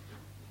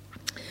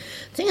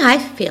 The thing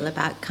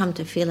I come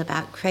to feel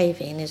about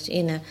craving is,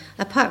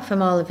 apart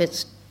from all of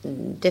its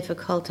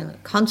difficult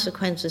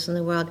consequences in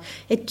the world,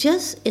 it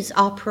just is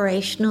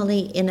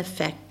operationally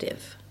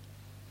ineffective.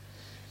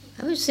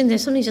 I was saying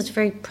there's something just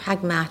very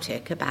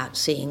pragmatic about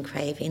seeing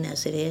craving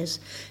as it is.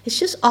 It's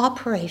just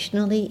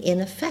operationally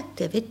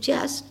ineffective. It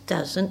just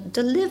doesn't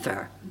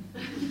deliver.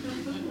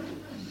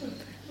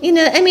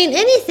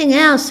 Anything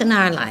else in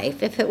our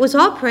life, if it was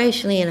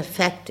operationally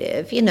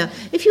ineffective,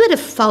 if you had a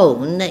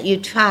phone that you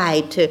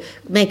tried to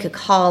make a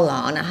call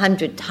on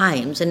 100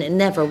 times and it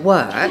never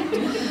worked,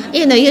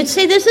 you'd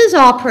say, this is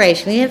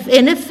operationally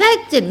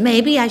ineffective.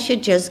 Maybe I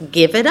should just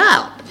give it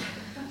up.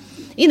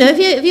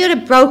 If you had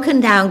a broken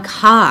down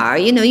car,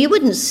 you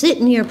wouldn't sit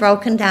in your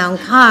broken down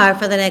car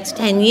for the next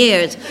 10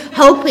 years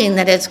hoping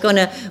that it's going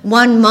to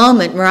one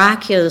moment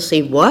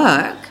miraculously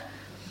work.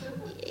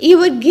 You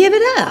would give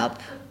it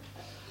up.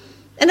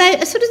 And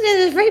I sort of think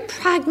there's a very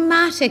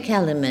pragmatic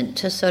element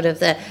to sort of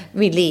the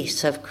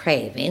release of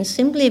craving,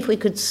 simply if we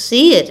could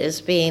see it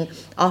as being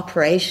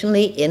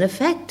operationally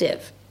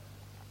ineffective.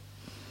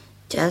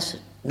 Just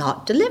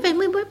not delivering.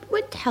 We're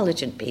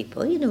intelligent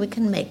people, we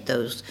can make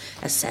those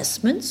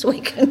assessments,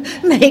 we can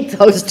make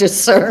those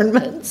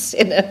discernments,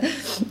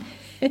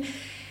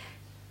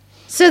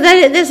 So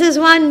that this is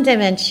one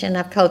dimension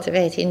of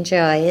cultivating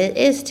joy,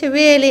 is to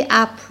really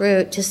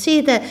uproot, to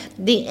see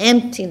the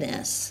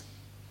emptiness,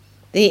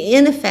 the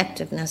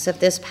ineffectiveness of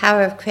this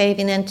power of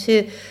craving, and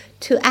to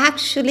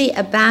actually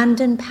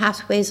abandon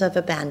pathways of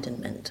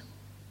abandonment.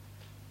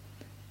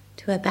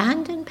 To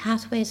abandon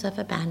pathways of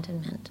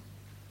abandonment.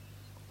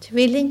 To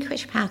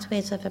relinquish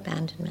pathways of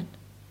abandonment.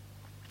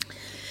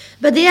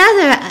 But the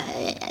other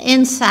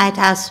insight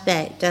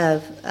aspect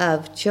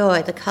of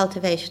joy, the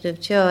cultivation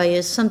of joy,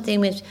 is something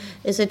which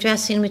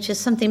is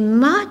something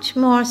much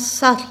more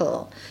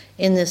subtle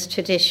in this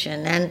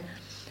tradition.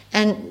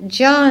 And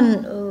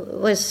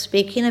John was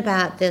speaking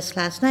about this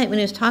last night when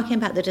he was talking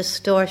about the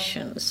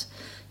distortions,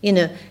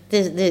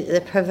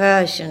 the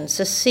perversions,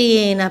 the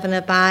seeing of an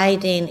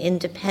abiding,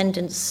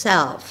 independent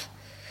self,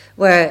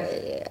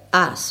 where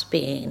us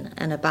being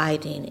an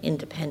abiding,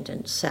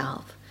 independent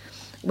self.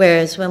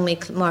 Whereas when we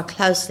more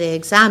closely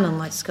examine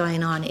what's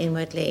going on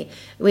inwardly,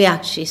 we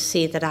actually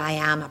see that I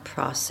am a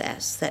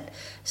process, that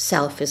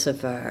self is a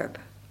verb.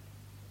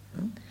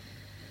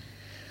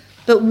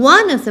 But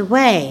one of the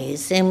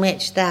ways in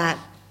which that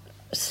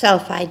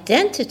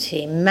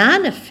self-identity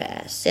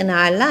manifests in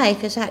our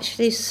life is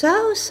actually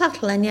so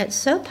subtle and yet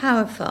so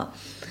powerful.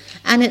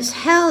 And it's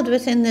held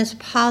within this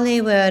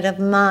Pali word of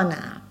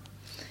mana,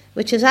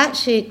 which is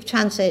actually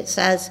translates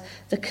as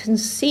the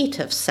conceit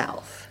of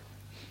self,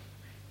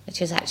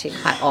 which is actually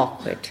quite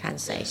awkward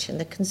translation,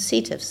 the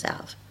conceit of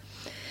self.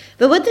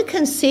 But what the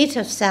conceit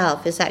of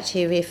self is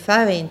actually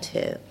referring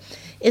to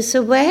is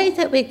the way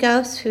that we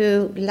go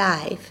through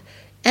life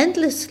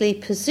endlessly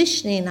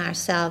positioning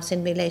ourselves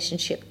in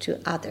relationship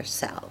to other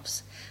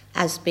selves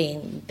as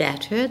being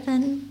better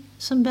than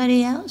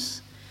somebody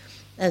else,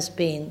 as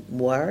being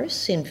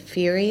worse,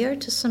 inferior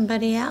to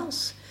somebody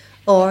else,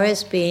 or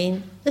as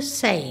being the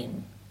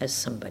same as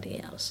somebody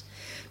else.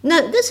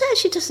 Now, this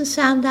actually doesn't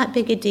sound that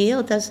big a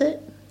deal, does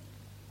it?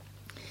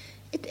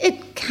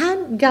 It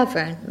can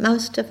govern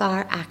most of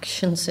our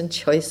actions and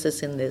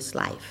choices in this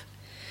life,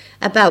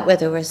 about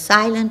whether we're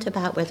silent,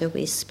 about whether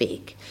we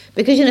speak.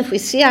 Because, if we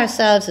see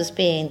ourselves as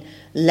being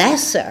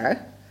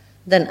lesser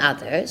than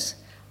others,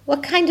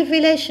 what kind of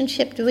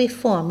relationship do we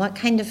form? What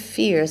kind of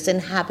fears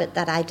inhabit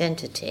that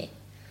identity?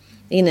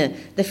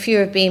 The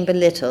fear of being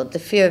belittled, the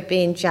fear of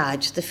being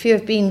judged, the fear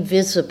of being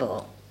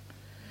visible,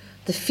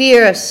 the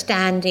fear of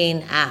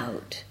standing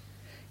out,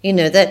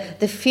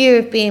 the fear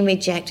of being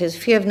rejected, the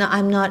fear of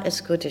I'm not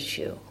as good as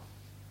you,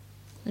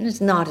 and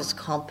it's not as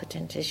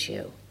competent as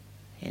you.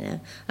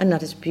 I'm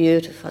not as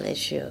beautiful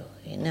as you,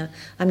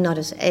 I'm not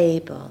as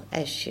able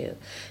as you.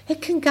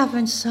 It can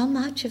govern so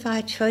much of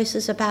our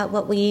choices about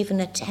what we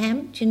even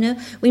attempt,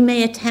 We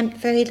may attempt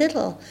very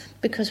little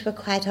because we're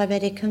quite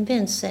already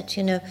convinced that,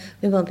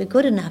 we won't be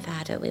good enough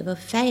at it, we will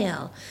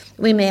fail.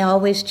 We may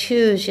always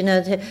choose,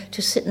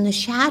 to sit in the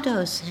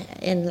shadows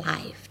in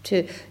life,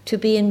 to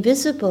be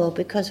invisible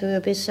because we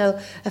will be so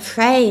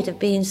afraid of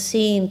being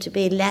seen to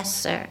be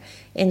lesser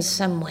in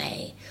some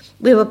way.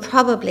 We will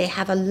probably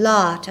have a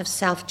lot of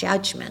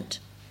self-judgment,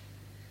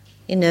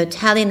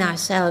 telling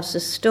ourselves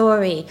the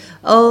story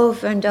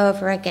over and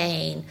over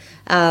again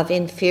of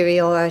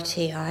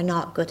inferiority or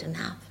not good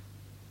enough.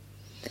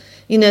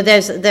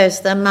 There's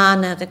the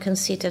mana, the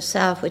conceit of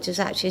self, which is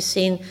actually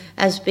seen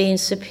as being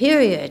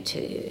superior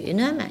to you.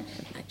 I'm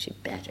actually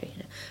better.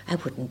 I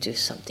wouldn't do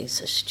something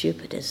so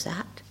stupid as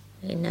that.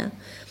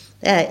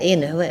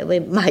 We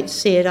might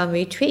see it on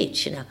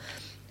retreats.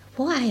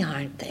 Why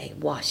aren't they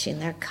washing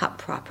their cup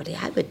properly?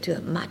 I would do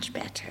it much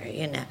better,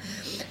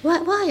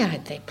 Why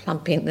aren't they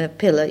plumping the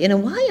pillow?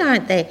 Why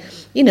aren't they,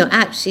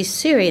 actually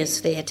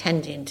seriously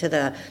attending to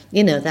the,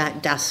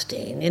 that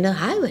dusting?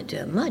 I would do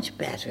it much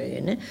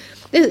better,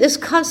 This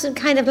constant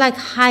kind of like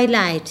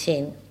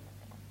highlighting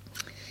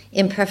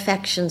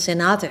imperfections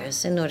in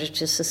others in order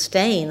to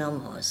sustain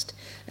almost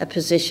a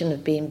position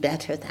of being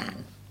better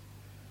than.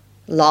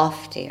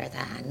 loftier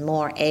than,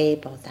 more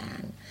able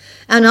than.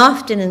 And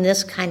often in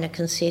this kind of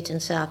conceit in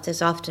self,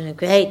 there's often a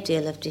great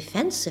deal of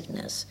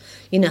defensiveness.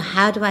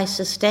 How do I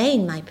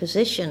sustain my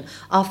position?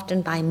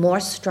 Often by more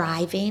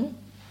striving.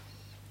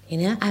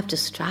 I have to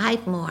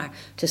strive more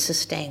to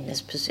sustain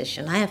this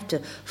position. I have to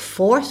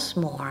force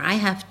more. I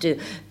have to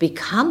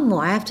become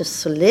more. I have to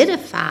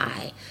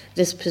solidify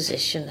this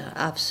position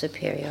of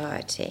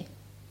superiority.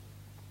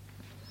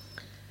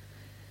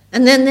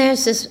 And then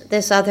there's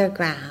this other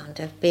ground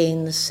of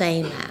being the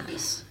same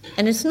as.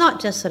 And it's not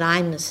just that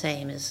I'm the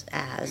same as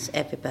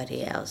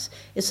everybody else.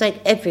 It's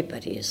like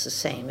everybody is the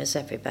same as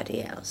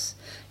everybody else.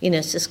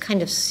 It's this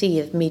kind of sea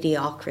of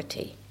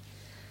mediocrity.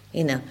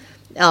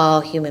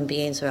 All human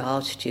beings are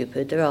all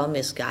stupid. They're all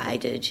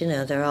misguided.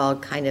 They're all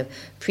kind of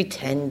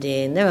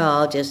pretending. They're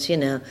all just,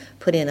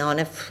 putting on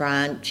a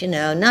front.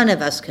 None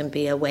of us can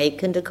be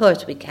awakened. Of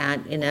course we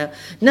can't.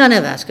 None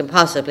of us can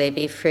possibly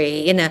be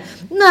free.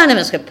 None of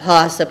us could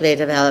possibly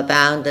develop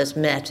boundless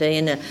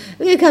metta.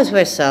 Because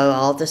we're so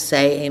all the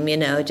same.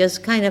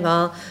 Just kind of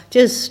all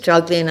just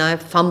struggling or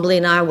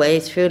fumbling our way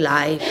through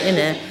life.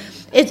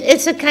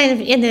 It's a kind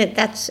of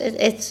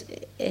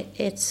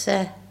it's.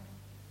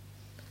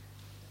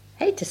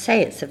 I hate to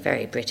say it's a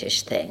very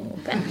British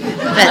thing, but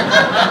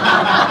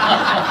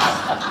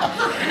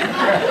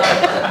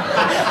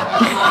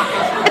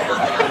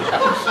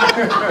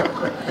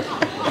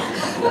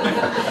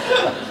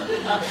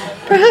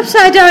perhaps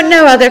I don't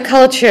know other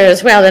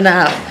cultures well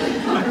enough.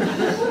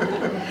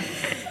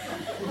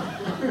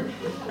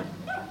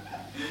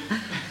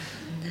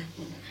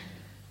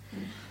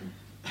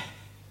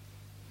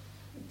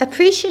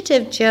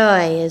 Appreciative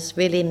joy is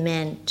really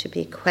meant to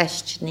be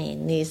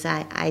questioning these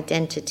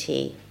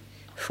identity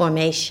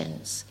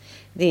formations,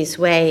 these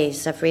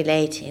ways of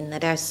relating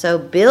that are so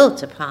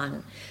built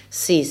upon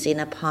seizing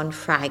upon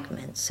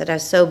fragments, that are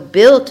so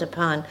built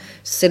upon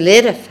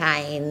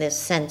solidifying this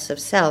sense of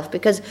self,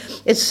 because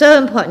it's so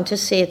important to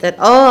see that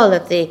all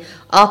of the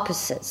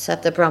opposites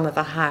of the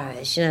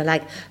Brahma-Viharas,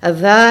 like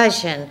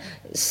aversion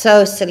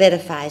so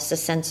solidifies the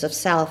sense of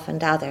self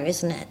and other,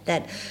 isn't it?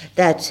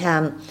 That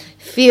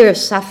fear of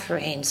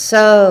suffering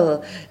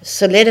so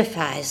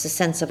solidifies the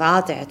sense of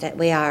other that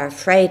we are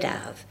afraid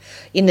of.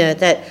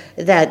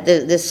 That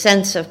the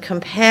sense of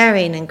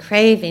comparing and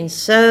craving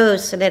so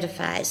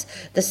solidifies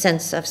the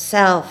sense of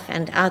self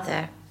and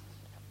other.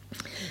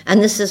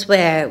 And this is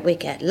where we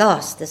get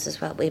lost. This is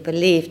what we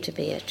believe to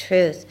be a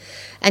truth.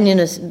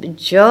 And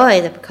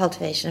joy, the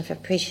cultivation of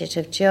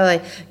appreciative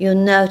joy, you'll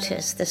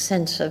notice the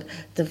sense of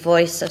the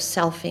voice of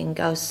selfing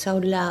goes so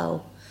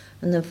low,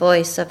 and the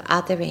voice of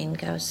othering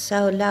goes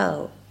so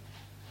low.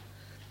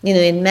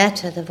 In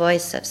metta, the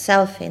voice of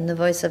selfing, the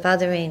voice of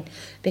othering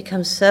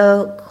becomes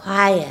so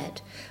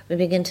quiet. We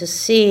begin to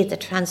see the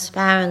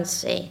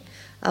transparency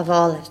of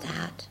all of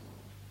that.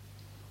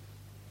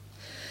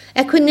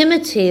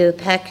 Equanimity,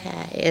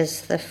 upekkha,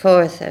 is the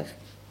fourth of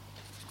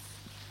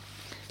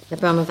the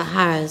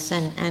Brahma-Viharas,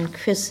 and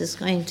Chris is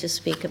going to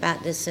speak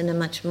about this in a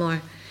much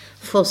more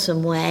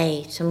fulsome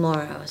way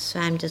tomorrow, so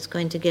I'm just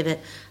going to give it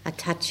a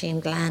touching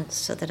glance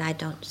so that I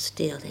don't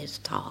steal his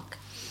talk.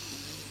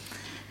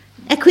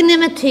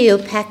 Equanimity,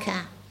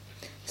 upekkha.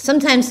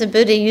 Sometimes the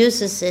Buddha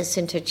uses this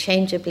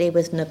interchangeably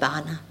with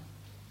nibbana,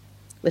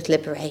 with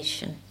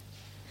liberation.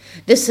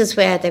 This is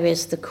where there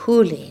is the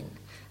cooling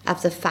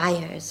of the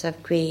fires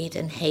of greed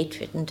and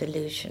hatred and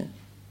delusion.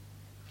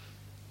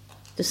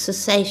 The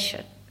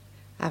cessation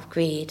of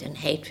greed and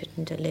hatred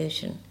and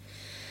delusion.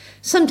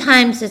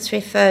 Sometimes it's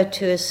referred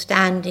to as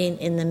standing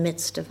in the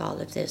midst of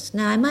all of this.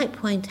 Now, I might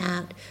point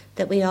out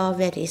that we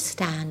already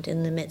stand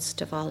in the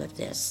midst of all of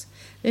this.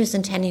 There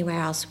isn't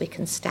anywhere else we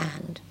can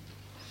stand.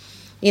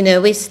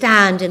 We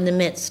stand in the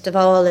midst of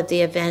all of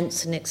the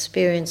events and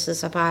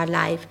experiences of our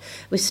life.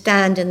 We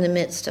stand in the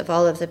midst of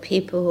all of the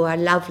people who are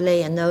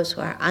lovely and those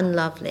who are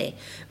unlovely.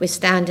 We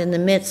stand in the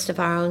midst of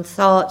our own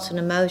thoughts and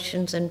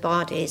emotions and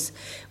bodies.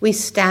 We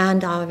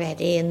stand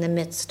already in the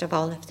midst of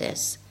all of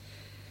this.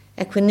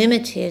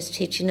 Equanimity is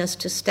teaching us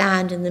to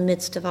stand in the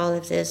midst of all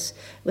of this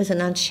with an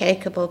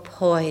unshakable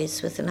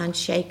poise, with an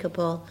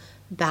unshakable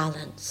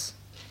balance.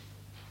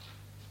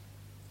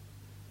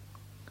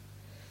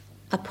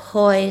 A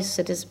poise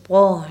that is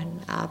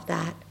born of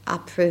that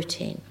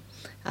uprooting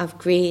of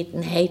greed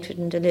and hatred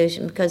and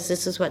delusion, because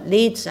this is what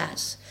leads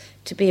us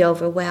to be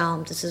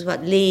overwhelmed. This is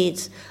what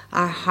leads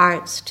our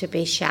hearts to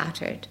be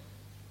shattered.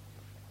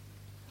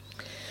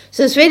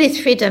 So there's really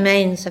three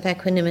domains of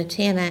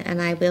equanimity,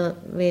 and I will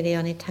really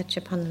only touch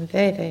upon them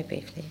very, very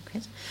briefly.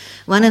 Chris.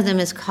 One of them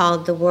is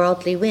called the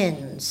worldly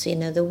winds,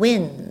 the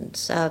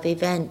winds of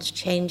events,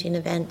 changing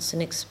events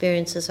and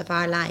experiences of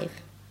our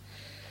life.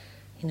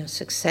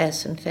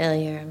 Success and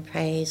failure and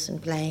praise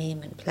and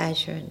blame and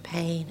pleasure and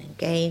pain and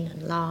gain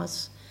and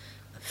loss,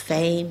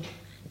 fame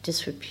and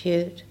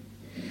disrepute.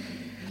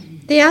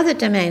 The other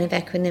domain of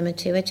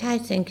equanimity, which I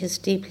think is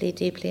deeply,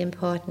 deeply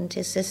important,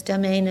 is this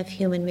domain of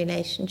human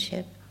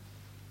relationship.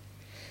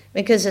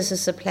 Because this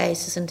is a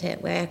place, isn't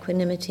it, where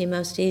equanimity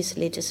most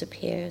easily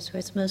disappears, where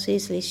it's most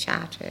easily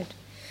shattered.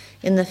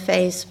 in the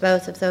face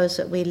both of those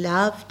that we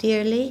love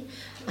dearly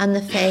and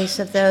the face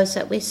of those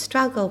that we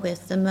struggle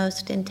with the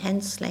most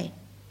intensely.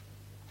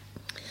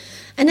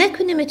 And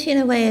equanimity, in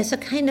a way, is a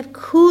kind of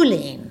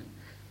cooling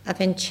of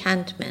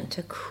enchantment,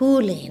 a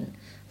cooling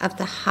of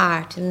the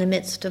heart in the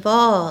midst of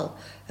all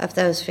of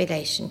those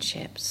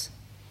relationships.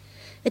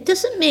 It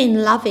doesn't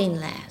mean loving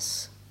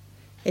less.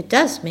 It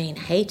does mean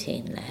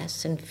hating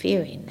less and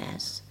fearing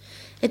less.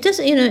 It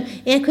doesn't,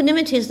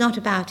 equanimity is not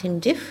about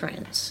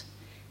indifference.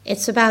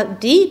 It's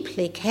about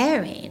deeply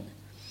caring,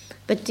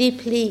 but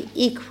deeply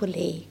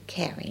equally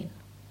caring.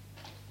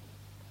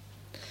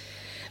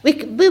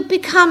 We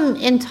become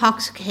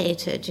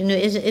intoxicated.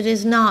 It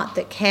is not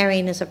that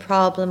caring is a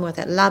problem or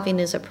that loving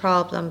is a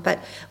problem, but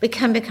we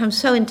can become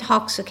so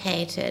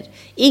intoxicated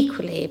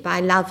equally by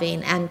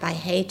loving and by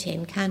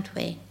hating, can't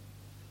we?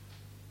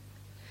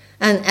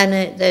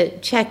 And the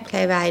Czech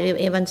playwright,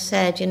 he once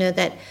said,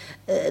 that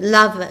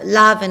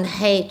love and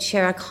hate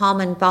share a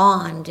common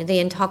bond. The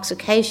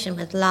intoxication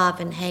with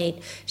love and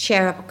hate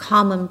share a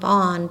common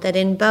bond, that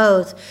in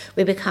both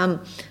we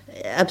become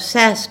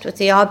obsessed with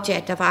the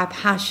object of our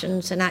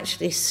passions and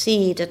actually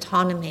cede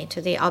autonomy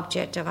to the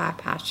object of our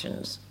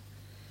passions.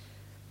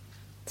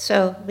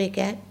 So we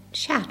get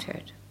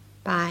shattered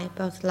by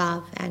both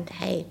love and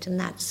hate, and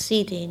that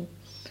ceding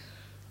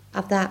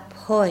of that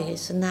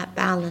poise and that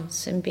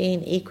balance and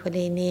being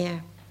equally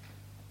near.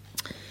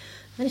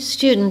 A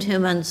student who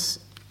once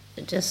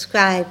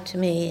described to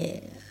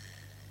me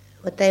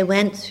what they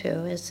went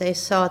through as they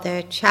saw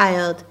their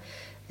child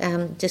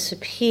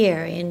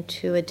disappear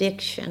into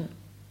addiction.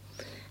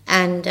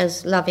 And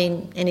as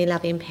any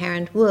loving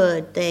parent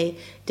would, they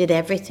did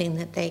everything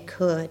that they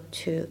could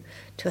to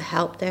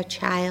help their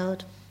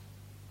child,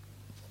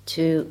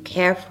 to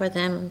care for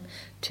them,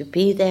 to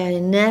be there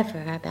and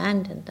never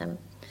abandon them.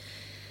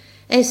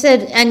 They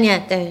said, and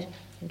yet their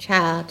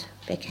child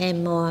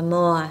became more and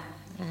more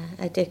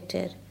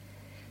addicted.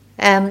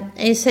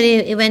 He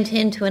said he went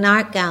into an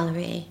art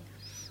gallery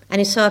and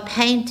he saw a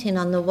painting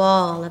on the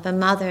wall of a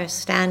mother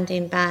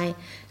standing by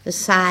the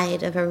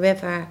side of a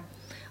river,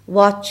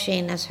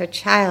 watching as her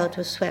child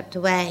was swept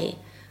away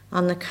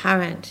on the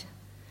current.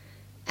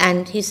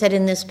 And he said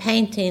in this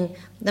painting,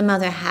 the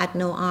mother had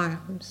no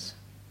arms.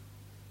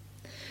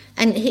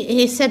 And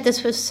he said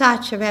this was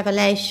such a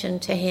revelation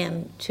to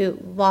him, to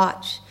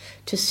watch,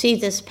 to see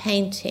this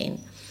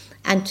painting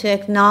and to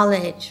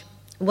acknowledge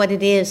what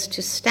it is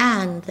to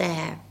stand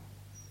there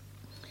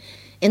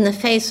in the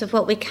face of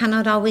what we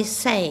cannot always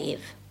save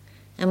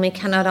and we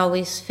cannot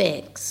always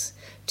fix,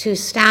 to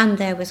stand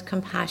there with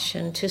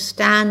compassion, to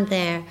stand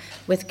there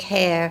with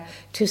care,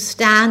 to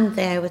stand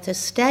there with a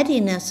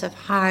steadiness of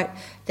heart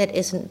that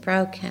isn't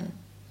broken.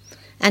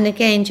 And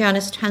again, John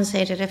has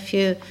translated a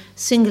few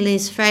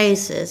Sinhalese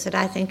phrases that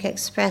I think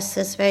express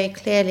this very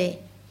clearly.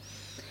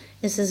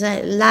 This is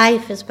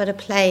life is but a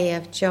play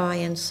of joy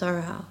and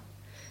sorrow,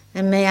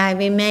 and may I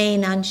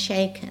remain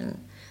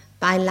unshaken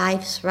by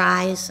life's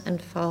rise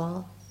and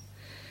fall,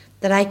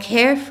 that I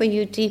care for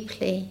you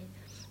deeply,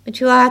 but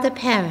you are the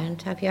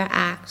parent of your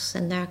acts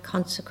and their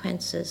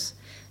consequences,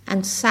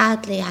 and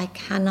sadly I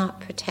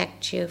cannot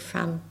protect you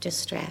from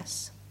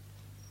distress.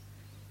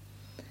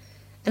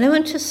 And I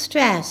want to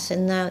stress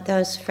in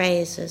those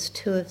phrases,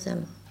 two of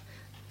them.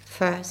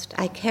 First,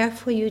 I care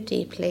for you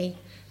deeply,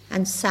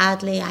 and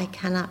sadly I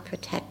cannot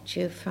protect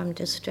you from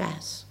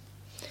distress.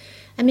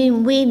 I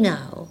mean, we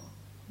know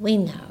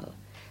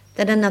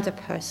that another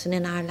person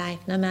in our life,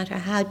 no matter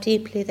how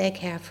deeply they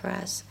care for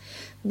us,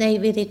 they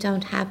really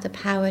don't have the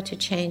power to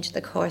change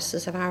the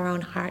courses of our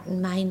own heart and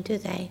mind, do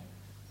they?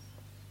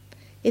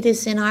 It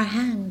is in our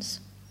hands.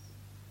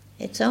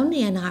 It's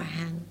only in our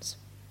hands.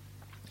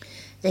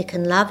 They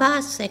can love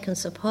us, they can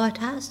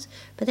support us,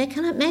 but they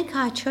cannot make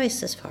our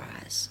choices for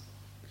us.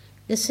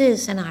 This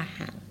is in our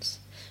hands.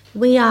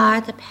 We are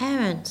the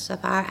parents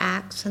of our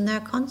acts and their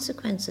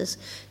consequences.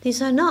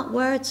 These are not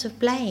words of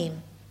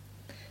blame.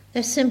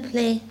 They're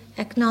simply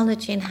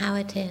acknowledging how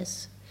it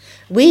is.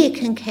 We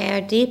can care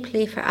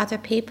deeply for other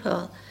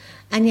people,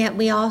 and yet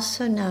we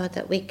also know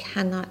that we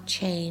cannot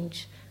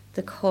change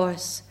the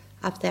course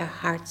of their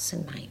hearts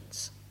and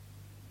minds.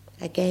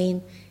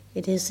 Again,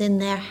 it is in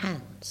their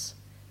hands.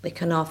 We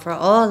can offer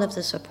all of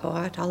the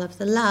support, all of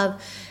the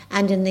love,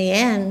 and in the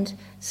end,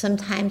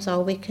 sometimes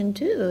all we can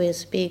do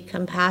is be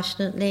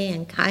compassionately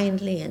and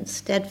kindly and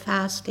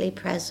steadfastly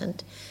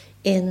present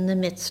in the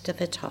midst of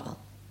it all.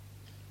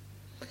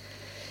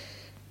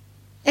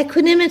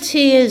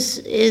 Equanimity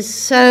is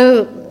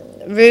so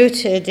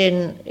rooted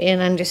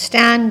in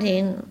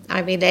understanding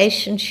our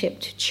relationship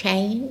to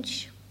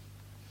change.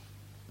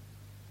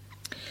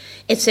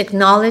 It's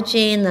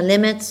acknowledging the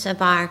limits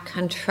of our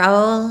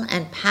control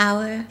and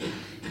power.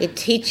 It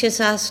teaches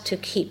us to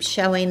keep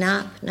showing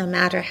up no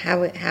matter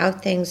how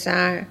things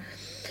are.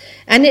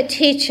 And it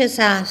teaches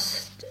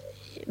us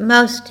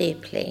most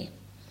deeply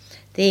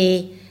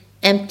the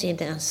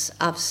emptiness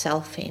of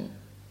selfing.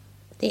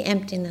 The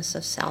emptiness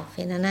of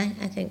selfing. And I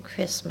think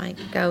Chris might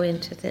go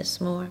into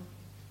this more.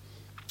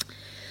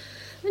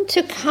 And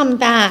to come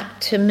back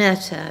to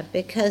metta,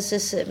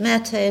 because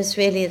metta is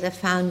really the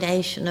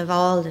foundation of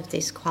all of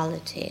these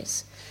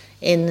qualities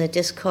in the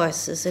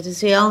discourses. It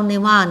is the only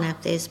one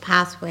of these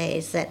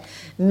pathways that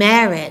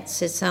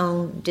merits its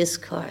own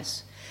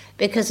discourse,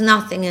 because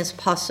nothing is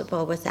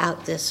possible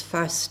without this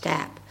first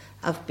step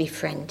of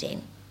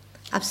befriending,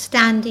 of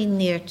standing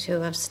near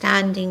to, of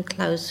standing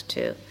close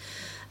to,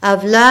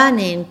 of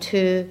learning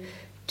to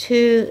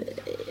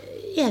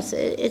yes,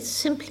 it's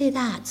simply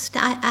that.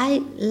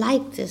 I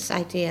like this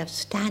idea of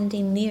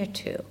standing near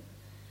to.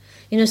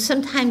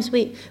 Sometimes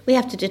we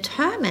have to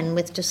determine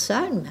with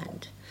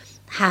discernment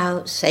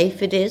how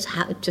safe it is,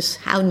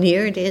 how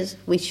near it is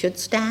we should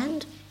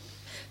stand.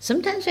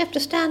 Sometimes we have to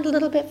stand a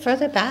little bit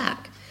further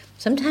back.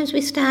 Sometimes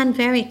we stand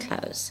very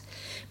close.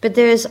 But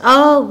there is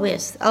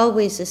always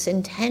this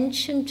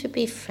intention to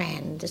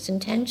befriend, this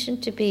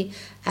intention to be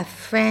a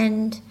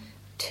friend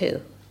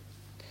too.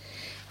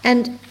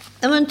 And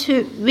I want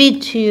to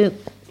read to you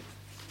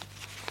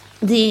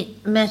the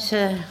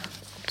metta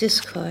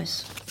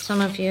discourse.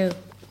 Some of you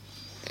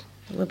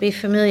will be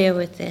familiar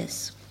with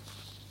this.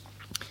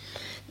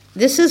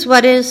 This is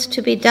what is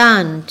to be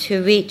done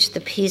to reach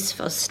the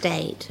peaceful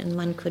state, and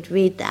one could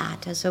read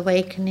that as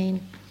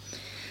awakening.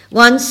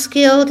 One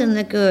skilled in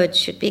the good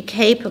should be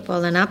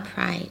capable and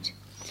upright,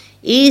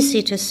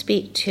 easy to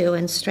speak to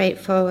and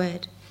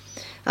straightforward,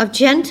 of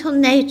gentle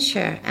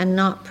nature and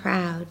not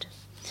proud,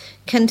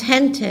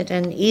 contented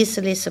and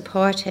easily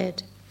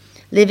supported,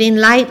 living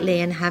lightly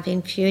and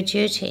having few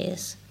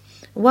duties,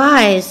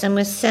 wise and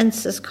with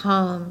senses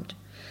calmed,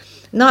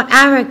 not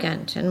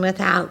arrogant and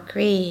without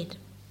greed,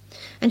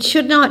 and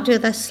should not do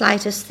the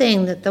slightest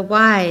thing that the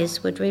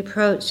wise would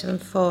reproach them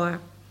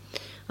for,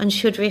 and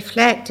should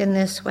reflect in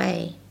this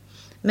way.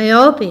 May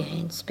all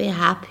beings be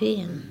happy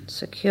and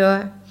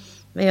secure.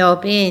 May all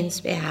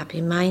beings be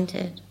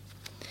happy-minded.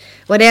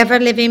 Whatever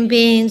living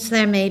beings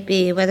there may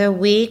be, whether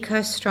weak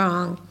or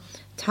strong,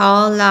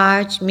 tall,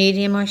 large,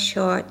 medium or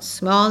short,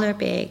 small or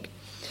big,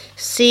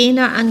 seen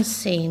or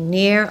unseen,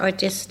 near or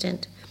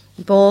distant,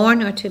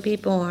 born or to be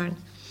born,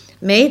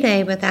 may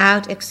they,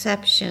 without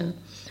exception,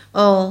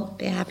 all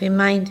be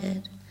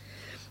happy-minded.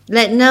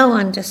 Let no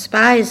one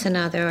despise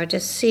another or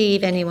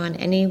deceive anyone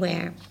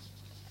anywhere.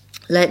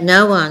 Let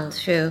no one,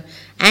 through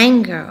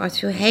anger or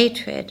through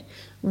hatred,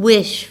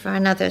 wish for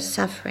another's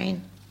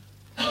suffering.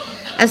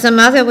 As a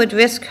mother would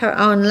risk her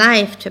own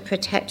life to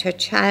protect her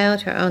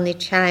child, her only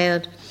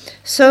child,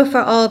 so for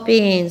all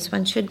beings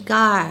one should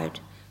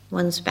guard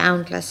one's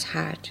boundless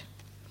heart.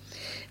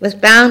 With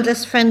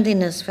boundless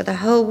friendliness for the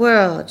whole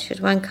world should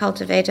one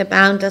cultivate a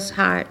boundless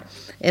heart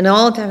in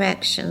all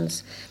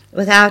directions,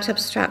 without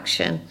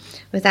obstruction,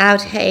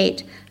 without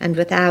hate, and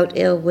without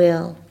ill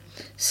will.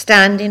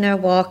 Standing or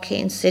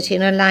walking,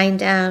 sitting or lying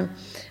down,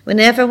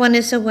 whenever one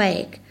is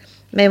awake,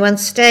 may one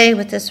stay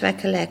with this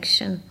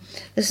recollection.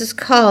 This is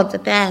called the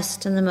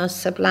best and the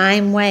most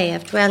sublime way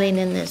of dwelling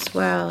in this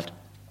world.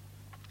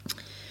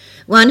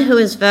 One who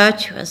is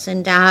virtuous,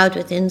 endowed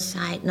with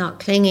insight, not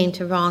clinging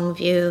to wrong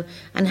view,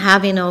 and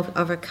having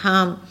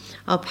overcome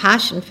all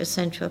passion for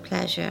sensual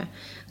pleasure,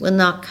 will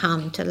not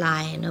come to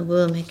lie in a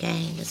womb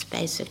again. This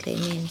basically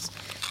means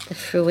the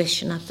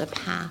fruition of the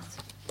path.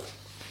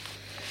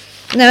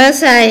 Now,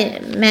 as I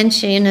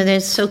mentioned,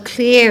 there's so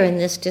clear in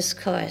this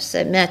discourse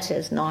that metta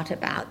is not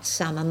about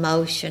some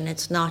emotion,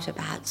 it's not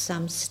about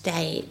some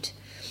state.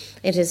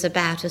 It is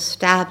about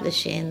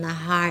establishing the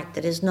heart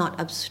that is not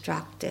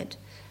obstructed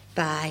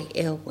by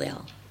ill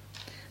will,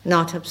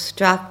 not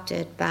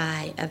obstructed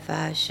by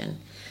aversion.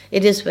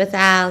 It is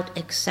without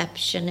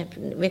exception. It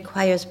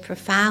requires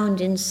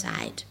profound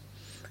insight,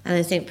 and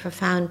I think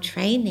profound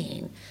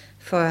training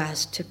for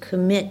us to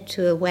commit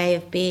to a way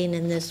of being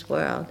in this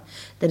world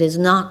that is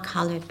not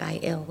colored by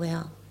ill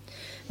will.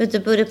 But the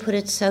Buddha put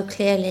it so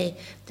clearly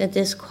that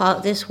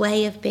this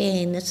way of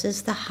being, this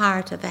is the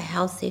heart of a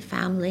healthy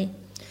family.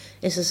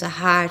 This is the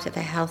heart of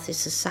a healthy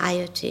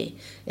society.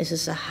 This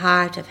is the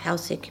heart of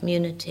healthy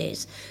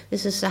communities.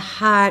 This is the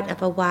heart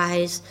of a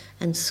wise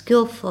and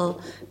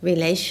skillful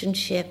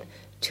relationship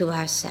to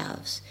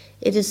ourselves.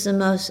 It is the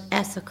most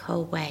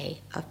ethical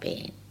way of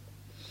being.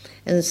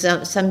 And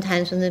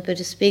sometimes when the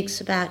Buddha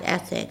speaks about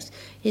ethics,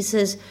 he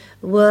says,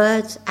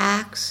 words,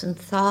 acts, and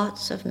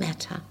thoughts of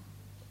metta.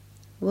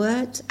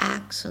 Words,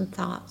 acts, and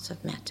thoughts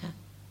of metta.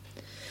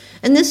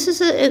 And this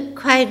is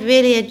quite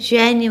really a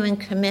genuine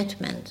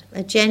commitment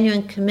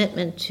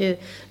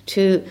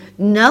to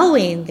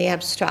knowing the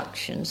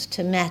obstructions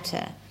to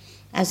metta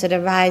as it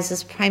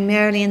arises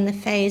primarily in the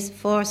phase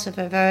of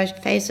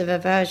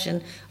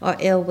aversion or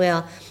ill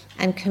will,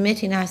 and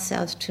committing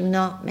ourselves to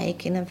not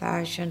making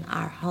aversion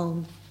our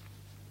home,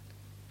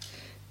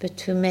 but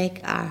to make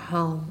our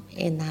home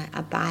in that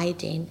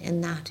abiding,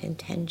 in that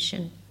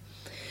intention.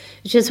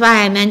 Which is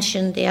why I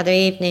mentioned the other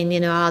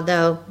evening,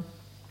 although,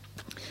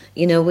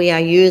 we are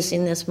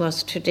using this more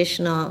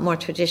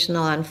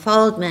traditional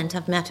unfoldment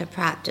of metta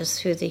practice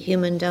through the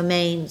human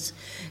domains,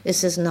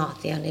 this is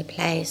not the only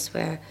place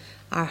where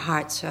our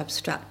hearts are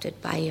obstructed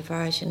by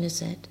aversion,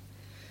 is it?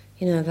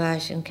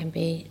 Aversion can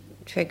be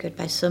triggered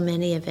by so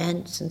many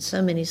events and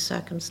so many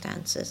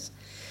circumstances,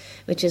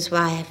 which is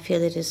why I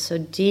feel it is so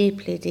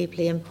deeply,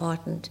 deeply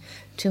important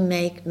to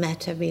make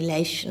metta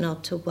relational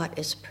to what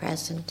is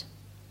present.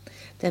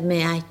 That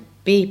may I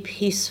be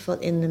peaceful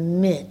in the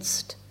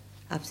midst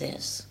of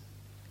this.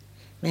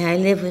 May I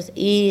live with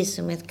ease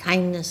and with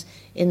kindness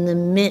in the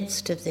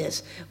midst of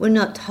this. We're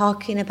not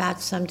talking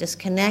about some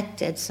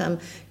disconnected, some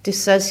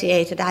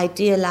dissociated,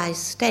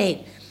 idealized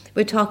state.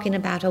 We're talking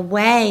about a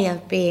way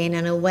of being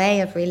and a way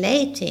of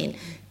relating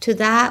to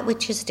that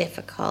which is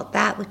difficult,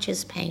 that which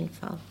is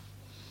painful.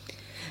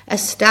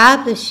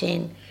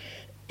 Establishing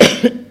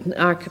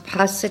our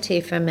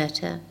capacity for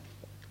metta,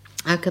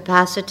 our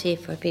capacity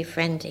for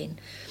befriending.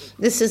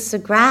 This is the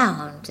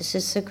ground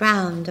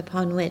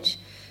upon which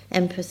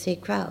empathy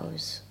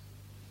grows,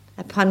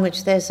 upon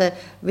which there's a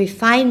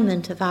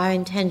refinement of our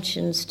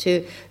intentions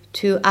to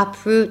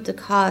uproot the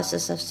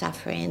causes of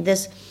suffering.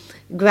 This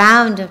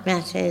ground of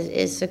metta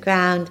is the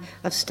ground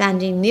of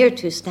standing near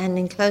to,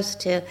 standing close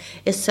to,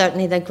 is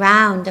certainly the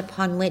ground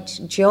upon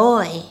which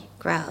joy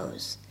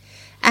grows.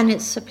 And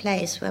it's a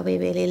place where we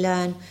really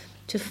learn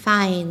to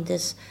find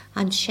this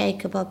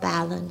unshakable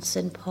balance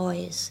and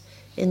poise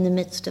in the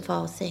midst of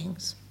all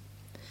things.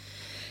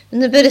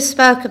 And the Buddha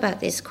spoke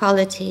about these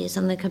qualities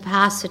and the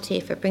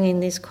capacity for bringing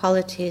these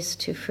qualities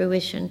to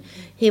fruition.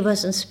 He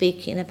wasn't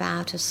speaking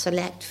about a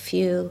select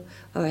few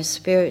or a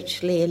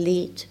spiritually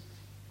elite.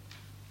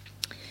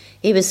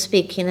 He was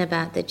speaking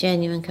about the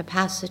genuine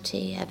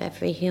capacity of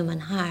every human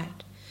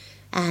heart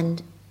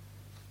and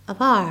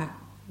of our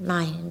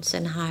minds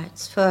and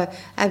hearts for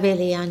a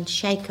really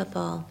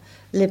unshakable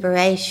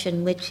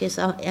liberation which is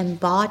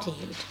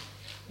embodied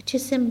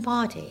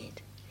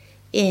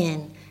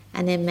in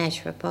an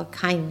immeasurable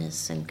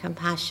kindness and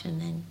compassion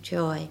and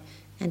joy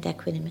and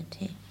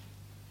equanimity.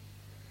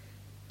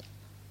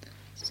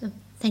 So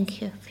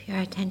thank you for your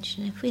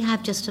attention. If we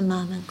have just a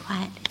moment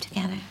quietly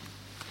together.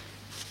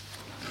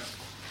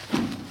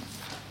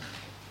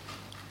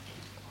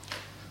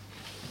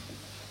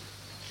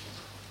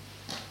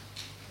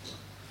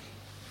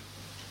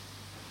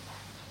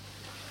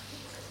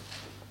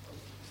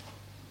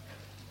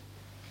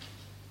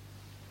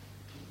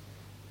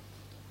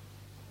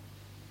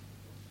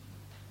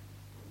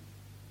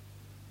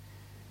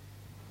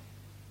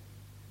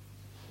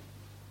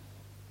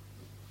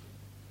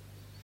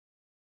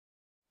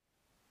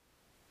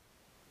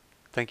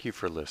 Thank you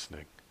for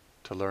listening.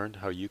 To learn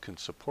how you can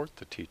support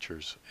the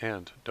teachers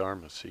and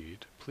Dharma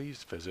Seed,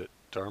 please visit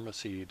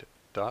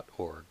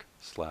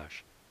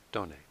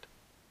dharmaseed.org/donate.